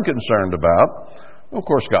what I'm concerned about. Well, of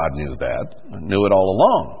course, God knew that, knew it all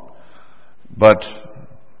along. But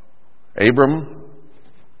Abram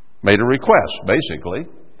made a request, basically.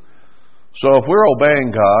 So if we're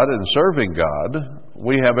obeying God and serving God,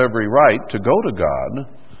 we have every right to go to God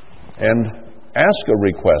and ask a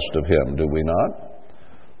request of Him, do we not?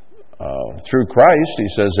 Through Christ, He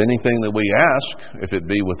says anything that we ask, if it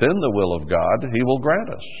be within the will of God, He will grant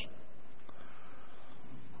us.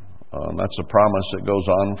 That's a promise that goes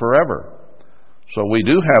on forever. So we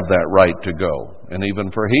do have that right to go. And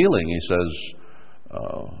even for healing, He says,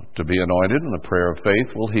 to be anointed, and the prayer of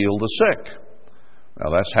faith will heal the sick. Now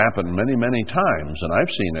that's happened many, many times, and I've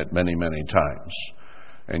seen it many, many times.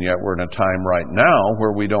 And yet we're in a time right now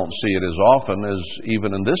where we don't see it as often as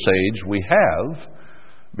even in this age we have,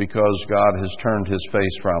 because God has turned His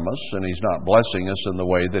face from us and He's not blessing us in the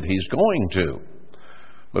way that He's going to.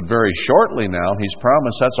 But very shortly now, He's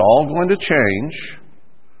promised that's all going to change.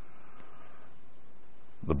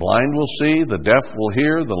 The blind will see, the deaf will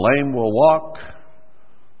hear, the lame will walk.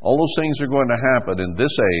 All those things are going to happen in this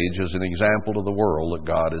age as an example to the world that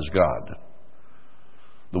God is God.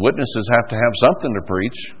 The witnesses have to have something to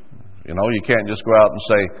preach. You know, you can't just go out and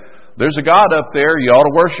say, there's a God up there, you ought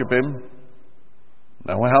to worship Him.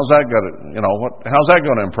 Now, how's that going to, how's that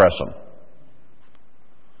going to impress them?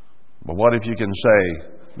 But what if you can say,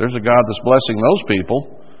 there's a God that's blessing those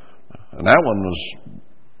people, and that one was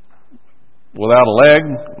without a leg,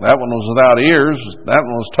 that one was without ears, that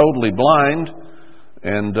one was totally blind,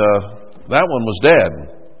 and that one was dead.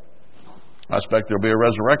 I expect there'll be a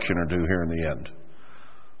resurrection or two here in the end.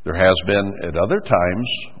 There has been at other times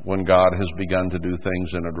when God has begun to do things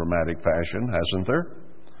in a dramatic fashion, hasn't there?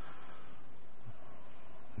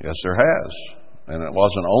 Yes, there has. And it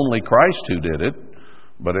wasn't only Christ who did it,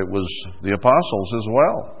 but it was the apostles as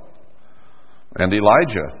well. And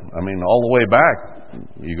Elijah. I mean, all the way back,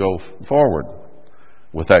 you go forward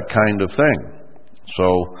with that kind of thing.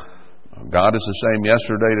 So, God is the same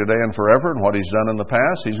yesterday, today, and forever, and what He's done in the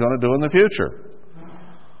past, He's going to do in the future.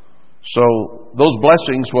 So, those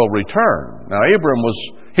blessings will return. Now, Abram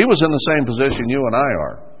was in the same position you and I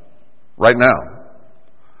are right now.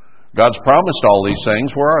 God's promised all these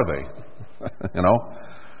things. Where are they?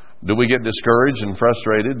 Do we get discouraged and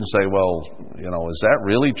frustrated and say, well, is that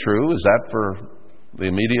really true? Is that for the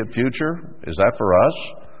immediate future? Is that for us?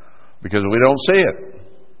 Because we don't see it.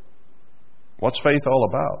 What's faith all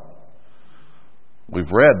about? We've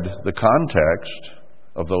read the context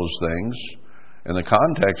of those things, and the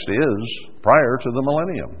context is prior to the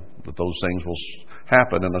millennium, that those things will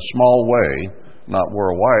happen in a small way, not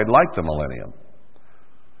worldwide, like the millennium.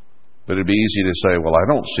 But it'd be easy to say, well, I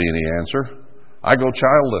don't see any answer. I go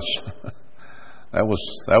childless. That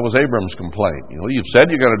was Abram's complaint. You've said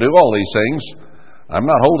you're going to do all these things. I'm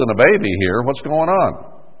not holding a baby here. What's going on?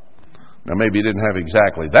 Now, maybe he didn't have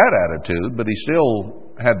exactly that attitude, but he still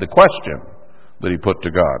had the question that he put to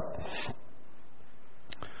God.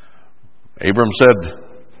 Abram said,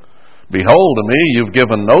 behold, to me you've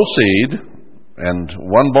given no seed, and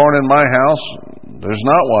one born in my house, there's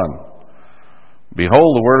not one.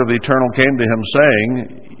 Behold, the word of the Eternal came to him,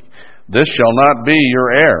 saying, this shall not be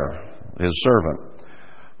your heir, his servant,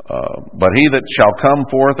 but he that shall come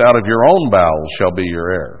forth out of your own bowels shall be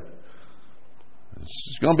your heir.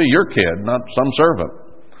 It's going to be your kid, not some servant.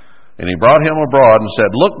 And he brought him abroad and said,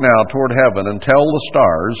 look now toward heaven and tell the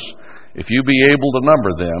stars, if you be able to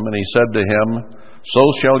number them. And he said to him, so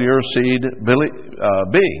shall your seed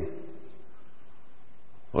be.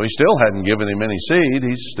 Well, he still hadn't given him any seed.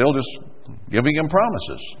 He's still just giving him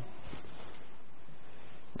promises.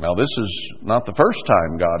 Now, this is not the first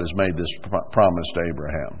time God has made this promise to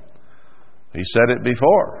Abraham. He said it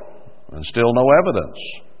before, and still no evidence.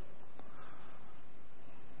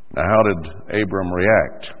 Now, how did Abram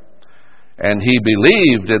react? And he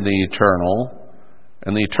believed in the eternal,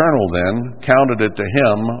 and the eternal then counted it to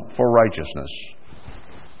him for righteousness.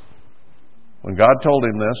 When God told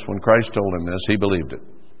him this, when Christ told him this, he believed it.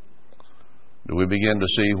 Do we begin to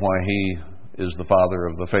see why he is the Father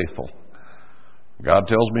of the faithful? God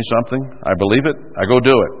tells me something, I believe it, I go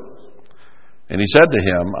do it. And he said to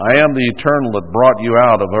him, I am the eternal that brought you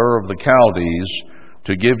out of Ur of the Chaldees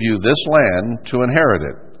to give you this land to inherit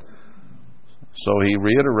it. So he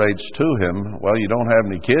reiterates to him, well, you don't have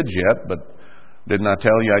any kids yet, but didn't I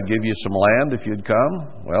tell you I'd give you some land if you'd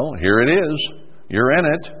come? Well, here it is. You're in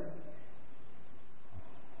it.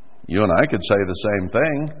 You and I could say the same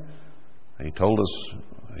thing. He told us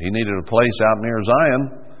he needed a place out near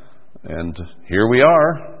Zion, and here we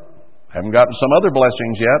are. Haven't gotten some other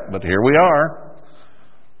blessings yet, but here we are.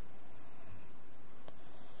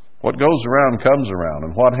 What goes around comes around,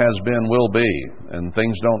 and what has been will be, and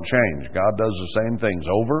things don't change. God does the same things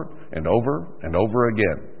over and over and over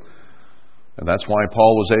again. And that's why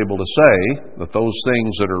Paul was able to say that those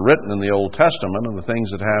things that are written in the Old Testament and the things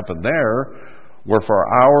that happened there were for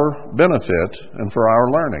our benefit and for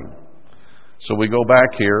our learning. So we go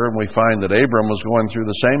back here and we find that Abram was going through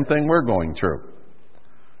the same thing we're going through.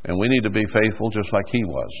 And we need to be faithful just like he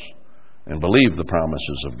was and believe the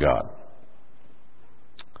promises of God.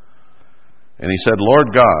 And he said,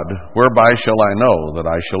 Lord God, whereby shall I know that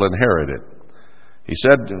I shall inherit it? He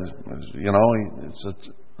said,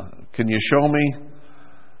 can you show me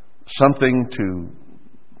something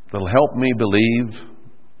that'll help me believe?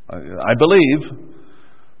 I believe,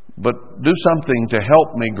 but do something to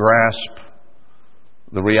help me grasp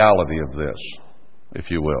the reality of this,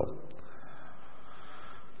 if you will.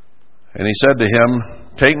 And he said to him,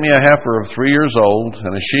 take me a heifer of 3 years old,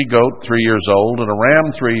 and a she-goat 3 years old, and a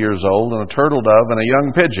ram 3 years old, and a turtle dove, and a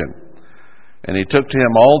young pigeon. And he took to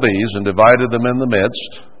him all these, and divided them in the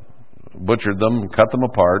midst, butchered them, cut them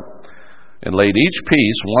apart, and laid each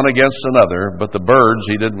piece one against another, but the birds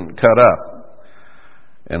he didn't cut up.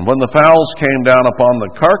 And when the fowls came down upon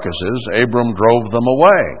the carcasses, Abram drove them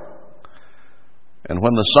away. And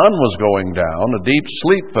when the sun was going down, a deep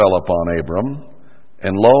sleep fell upon Abram,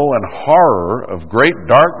 and lo, an horror of great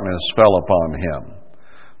darkness fell upon him.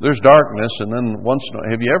 There's darkness, and then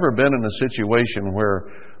have you ever been in a situation where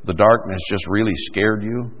the darkness just really scared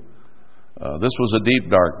you? This was a deep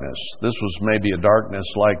darkness. This was maybe a darkness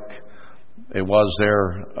like it was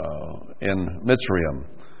there in Mitzrayim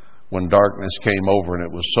when darkness came over, and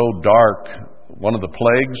it was so dark. One of the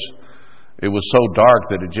plagues, it was so dark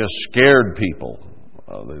that it just scared people.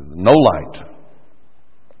 No light.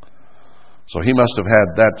 So he must have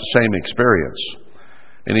had that same experience.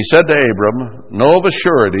 And he said to Abram, know of a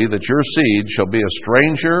surety that your seed shall be a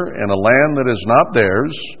stranger in a land that is not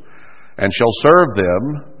theirs, and shall serve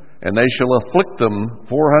them, and they shall afflict them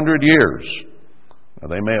 400 years. Now,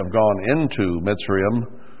 they may have gone into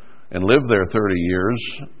Mitzrayim and lived there 30 years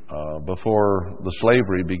before the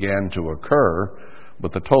slavery began to occur,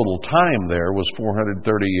 but the total time there was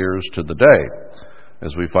 430 years to the day,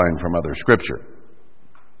 as we find from other Scripture.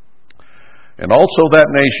 And also that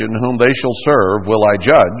nation whom they shall serve will I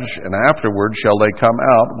judge, and afterward shall they come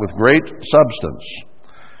out with great substance.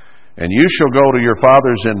 And you shall go to your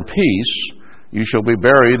fathers in peace. You shall be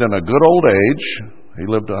buried in a good old age. He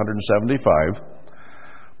lived 175.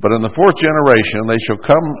 But in the fourth generation they shall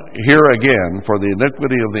come here again, for the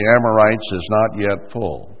iniquity of the Amorites is not yet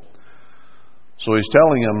full. So he's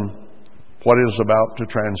telling him what is about to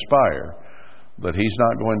transpire. That he's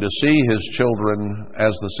not going to see his children as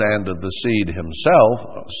the sand of the sea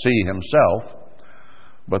himself,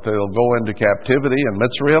 but they'll go into captivity in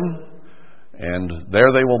Mitzrayim, and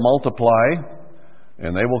there they will multiply,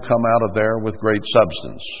 and they will come out of there with great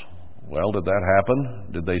substance. Well, did that happen?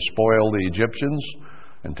 Did they spoil the Egyptians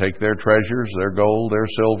and take their treasures, their gold, their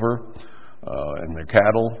silver, and their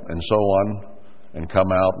cattle, and so on, and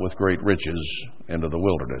come out with great riches into the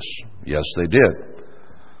wilderness? Yes, they did.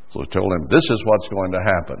 So he told him, this is what's going to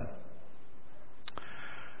happen.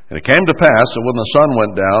 And it came to pass that when the sun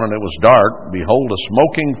went down and it was dark, behold, a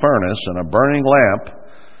smoking furnace and a burning lamp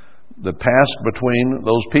that passed between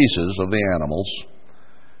those pieces of the animals.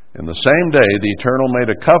 In the same day the Eternal made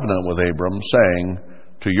a covenant with Abram, saying,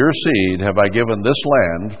 to your seed have I given this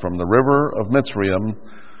land from the river of Mitzrayim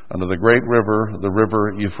unto the great river, the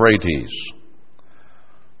river Euphrates.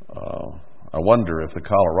 I wonder if the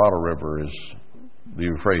Colorado River is the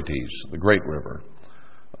Euphrates, the great river.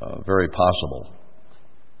 Very possible.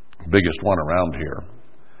 Biggest one around here.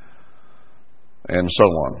 And so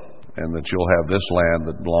on. And that you'll have this land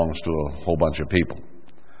that belongs to a whole bunch of people.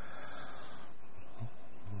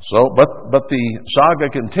 So, but the saga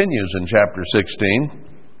continues in chapter 16.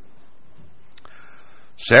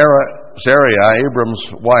 Sarai,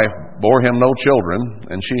 Abram's wife, bore him no children,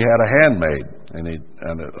 and she had a handmaid, and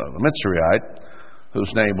a Mitzrayite,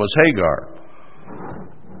 whose name was Hagar.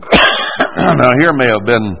 Now, here may have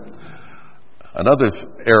been another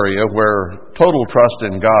area where total trust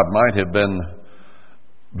in God might have been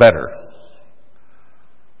better.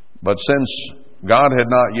 But since God had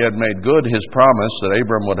not yet made good his promise that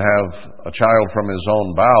Abram would have a child from his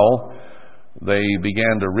own bowel, they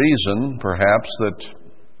began to reason, perhaps, that,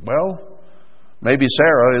 well, maybe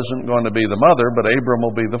Sarah isn't going to be the mother, but Abram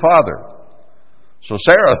will be the father. So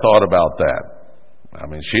Sarah thought about that. I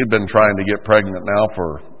mean, she'd been trying to get pregnant now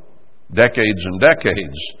for decades and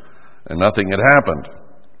decades, and nothing had happened.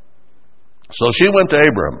 So she went to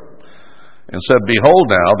Abram and said, "Behold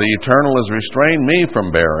now, the Eternal has restrained me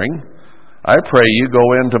from bearing. I pray you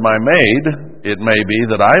go in to my maid. It may be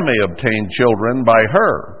that I may obtain children by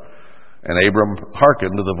her." And Abram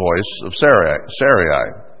hearkened to the voice of Sarai.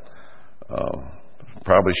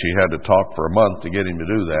 Probably she had to talk for a month to get him to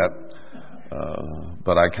do that,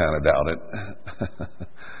 but I kind of doubt it.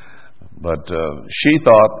 But she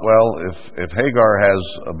thought, well, if Hagar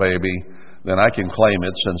has a baby, then I can claim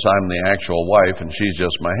it since I'm the actual wife and she's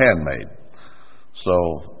just my handmaid. So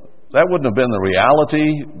that wouldn't have been the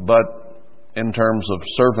reality, but in terms of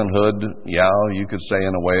servanthood, yeah, you could say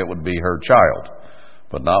in a way it would be her child,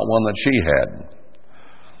 but not one that she had.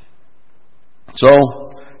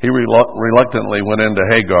 So he reluctantly went into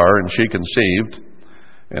Hagar, and she conceived.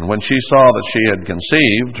 And when she saw that she had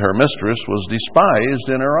conceived, her mistress was despised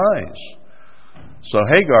in her eyes. So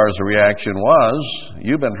Hagar's reaction was,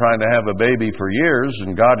 "You've been trying to have a baby for years,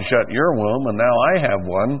 and God shut your womb, and now I have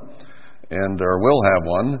one, or will have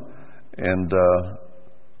one, and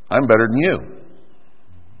I'm better than you."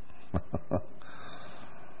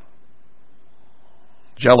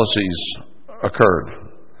 Jealousies occurred.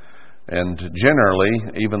 And generally,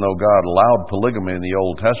 even though God allowed polygamy in the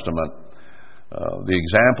Old Testament, the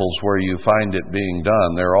examples where you find it being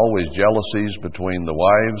done, there are always jealousies between the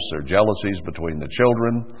wives, there are jealousies between the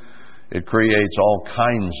children. It creates all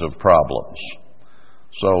kinds of problems.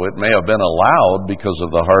 So it may have been allowed because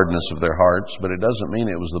of the hardness of their hearts, but it doesn't mean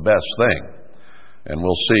it was the best thing. And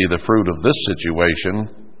we'll see the fruit of this situation.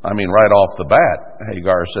 I mean, right off the bat,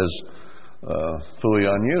 Hagar says, "Phooey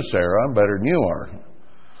on you, Sarah, I'm better than you are.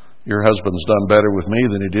 Your husband's done better with me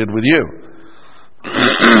than he did with you."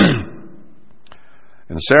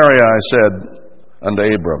 And Sarai said unto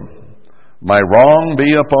Abram, "My wrong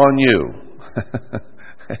be upon you."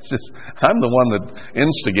 I'm the one that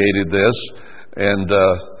instigated this,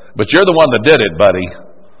 but you're the one that did it, buddy.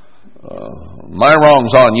 My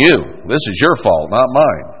wrong's on you. This is your fault, not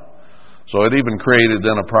mine. So it even created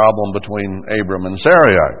then a problem between Abram and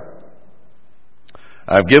Sarai.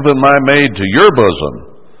 "I've given my maid to your bosom.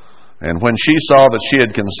 And when she saw that she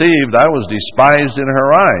had conceived, I was despised in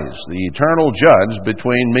her eyes, the eternal judge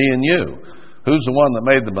between me and you." Who's the one that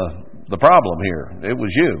made the problem here? It was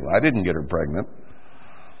you. I didn't get her pregnant.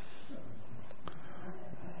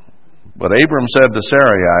 But Abram said to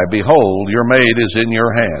Sarai, "Behold, your maid is in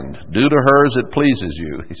your hand. Do to her as it pleases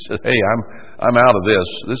you." He said, "Hey, I'm out of this.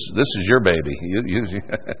 This is your baby.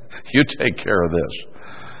 You take care of this."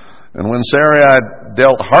 And when Sarai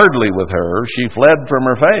dealt hardly with her, she fled from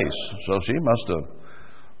her face. So she must have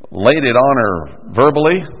laid it on her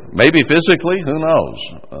verbally, maybe physically, who knows.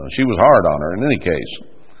 She was hard on her in any case.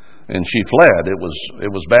 And she fled. It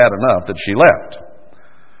was bad enough that she left.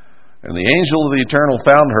 And the angel of the Eternal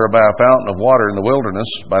found her by a fountain of water in the wilderness,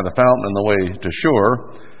 by the fountain on the way to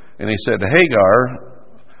Shur. And he said to Hagar,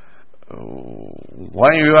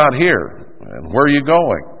 "Why are you out here? And where are you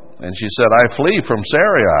going?" And she said, "I flee from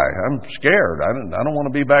Sarai. I'm scared. I don't want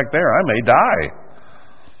to be back there. I may die."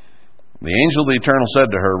 The angel of the Eternal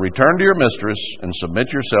said to her, "Return to your mistress and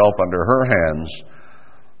submit yourself under her hands."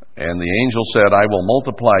 And the angel said, "I will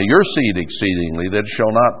multiply your seed exceedingly, that it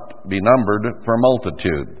shall not be numbered for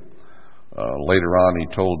multitude." Later on, he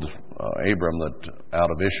told Abram that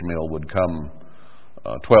out of Ishmael would come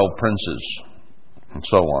 12 princes, and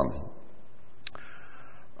so on.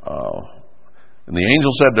 And the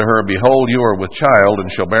angel said to her, "Behold, you are with child,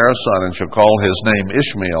 and shall bear a son, and shall call his name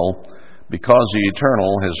Ishmael, because the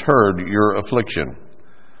Eternal has heard your affliction."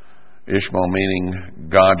 Ishmael meaning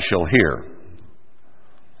God shall hear.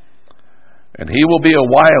 "And he will be a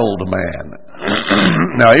wild man,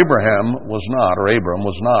 Now Abram was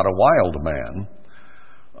not a wild man,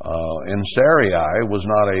 and Sarai was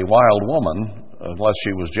not a wild woman, unless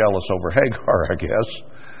she was jealous over Hagar, I guess.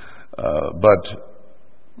 But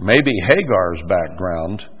maybe Hagar's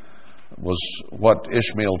background was what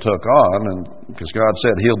Ishmael took on, and because God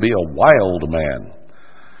said he'll be a wild man.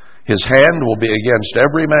 His hand will be against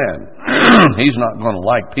every man. He's not going to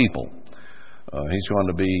like people. He's going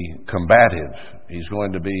to be combative. He's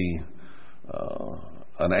going to be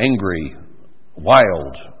an angry,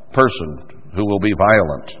 wild person who will be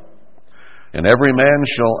violent. And every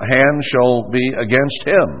man's hand shall be against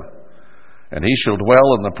him, and he shall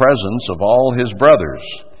dwell in the presence of all his brothers.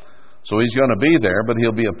 So he's going to be there, but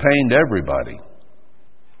he'll be a pain to everybody.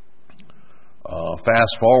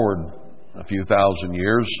 Fast forward a few thousand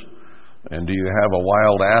years, and do you have a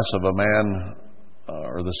wild ass of a man,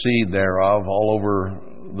 or the seed thereof, all over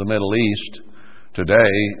the Middle East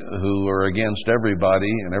today who are against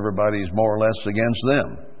everybody, and everybody's more or less against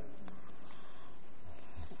them?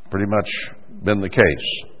 Pretty much been the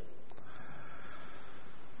case.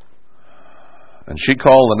 And she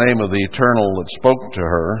called the name of the Eternal that spoke to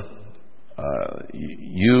her,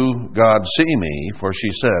 You, God, see me, for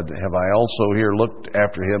she said, Have I also here looked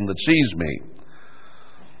after him that sees me?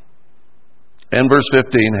 In verse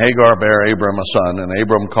 15, Hagar bare Abram a son, and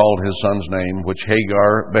Abram called his son's name, which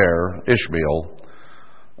Hagar bare, Ishmael.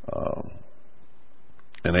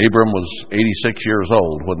 And Abram was 86 years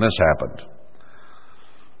old when this happened.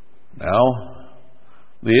 Now,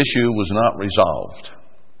 the issue was not resolved,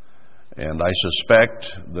 and I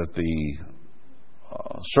suspect that the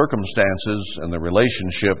circumstances and the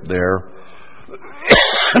relationship there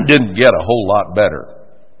didn't get a whole lot better.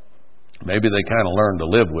 Maybe they kind of learned to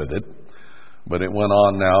live with it, but it went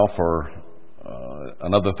on now for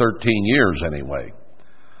another 13 years anyway,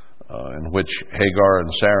 in which Hagar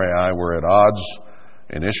and Sarai were at odds,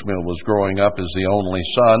 and Ishmael was growing up as the only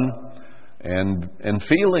son and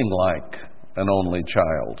feeling like an only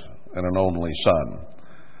child and an only son,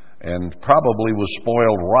 and probably was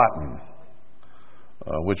spoiled rotten,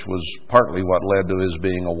 which was partly what led to his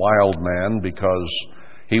being a wild man, because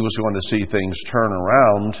he was going to see things turn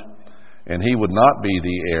around and he would not be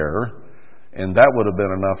the heir, and that would have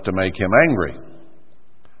been enough to make him angry.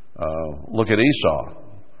 Look at Esau,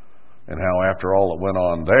 and how after all that went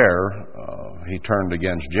on there, he turned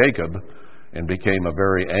against Jacob and became a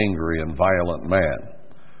very angry and violent man,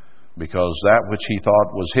 because that which he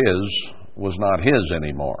thought was his was not his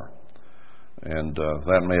anymore. And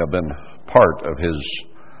that may have been part of his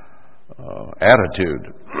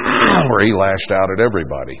attitude, where he lashed out at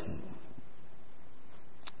everybody.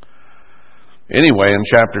 Anyway, in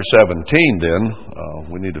chapter 17 then,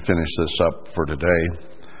 we need to finish this up for today.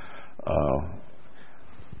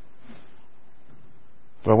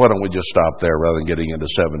 Well, why don't we just stop there rather than getting into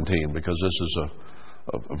 17, because this is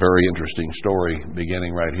a very interesting story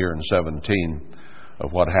beginning right here in 17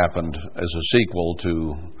 of what happened as a sequel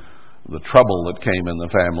to the trouble that came in the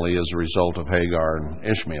family as a result of Hagar and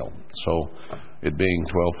Ishmael. So it being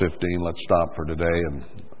 12:15, let's stop for today, and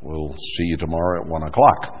we'll see you tomorrow at 1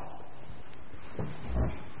 o'clock.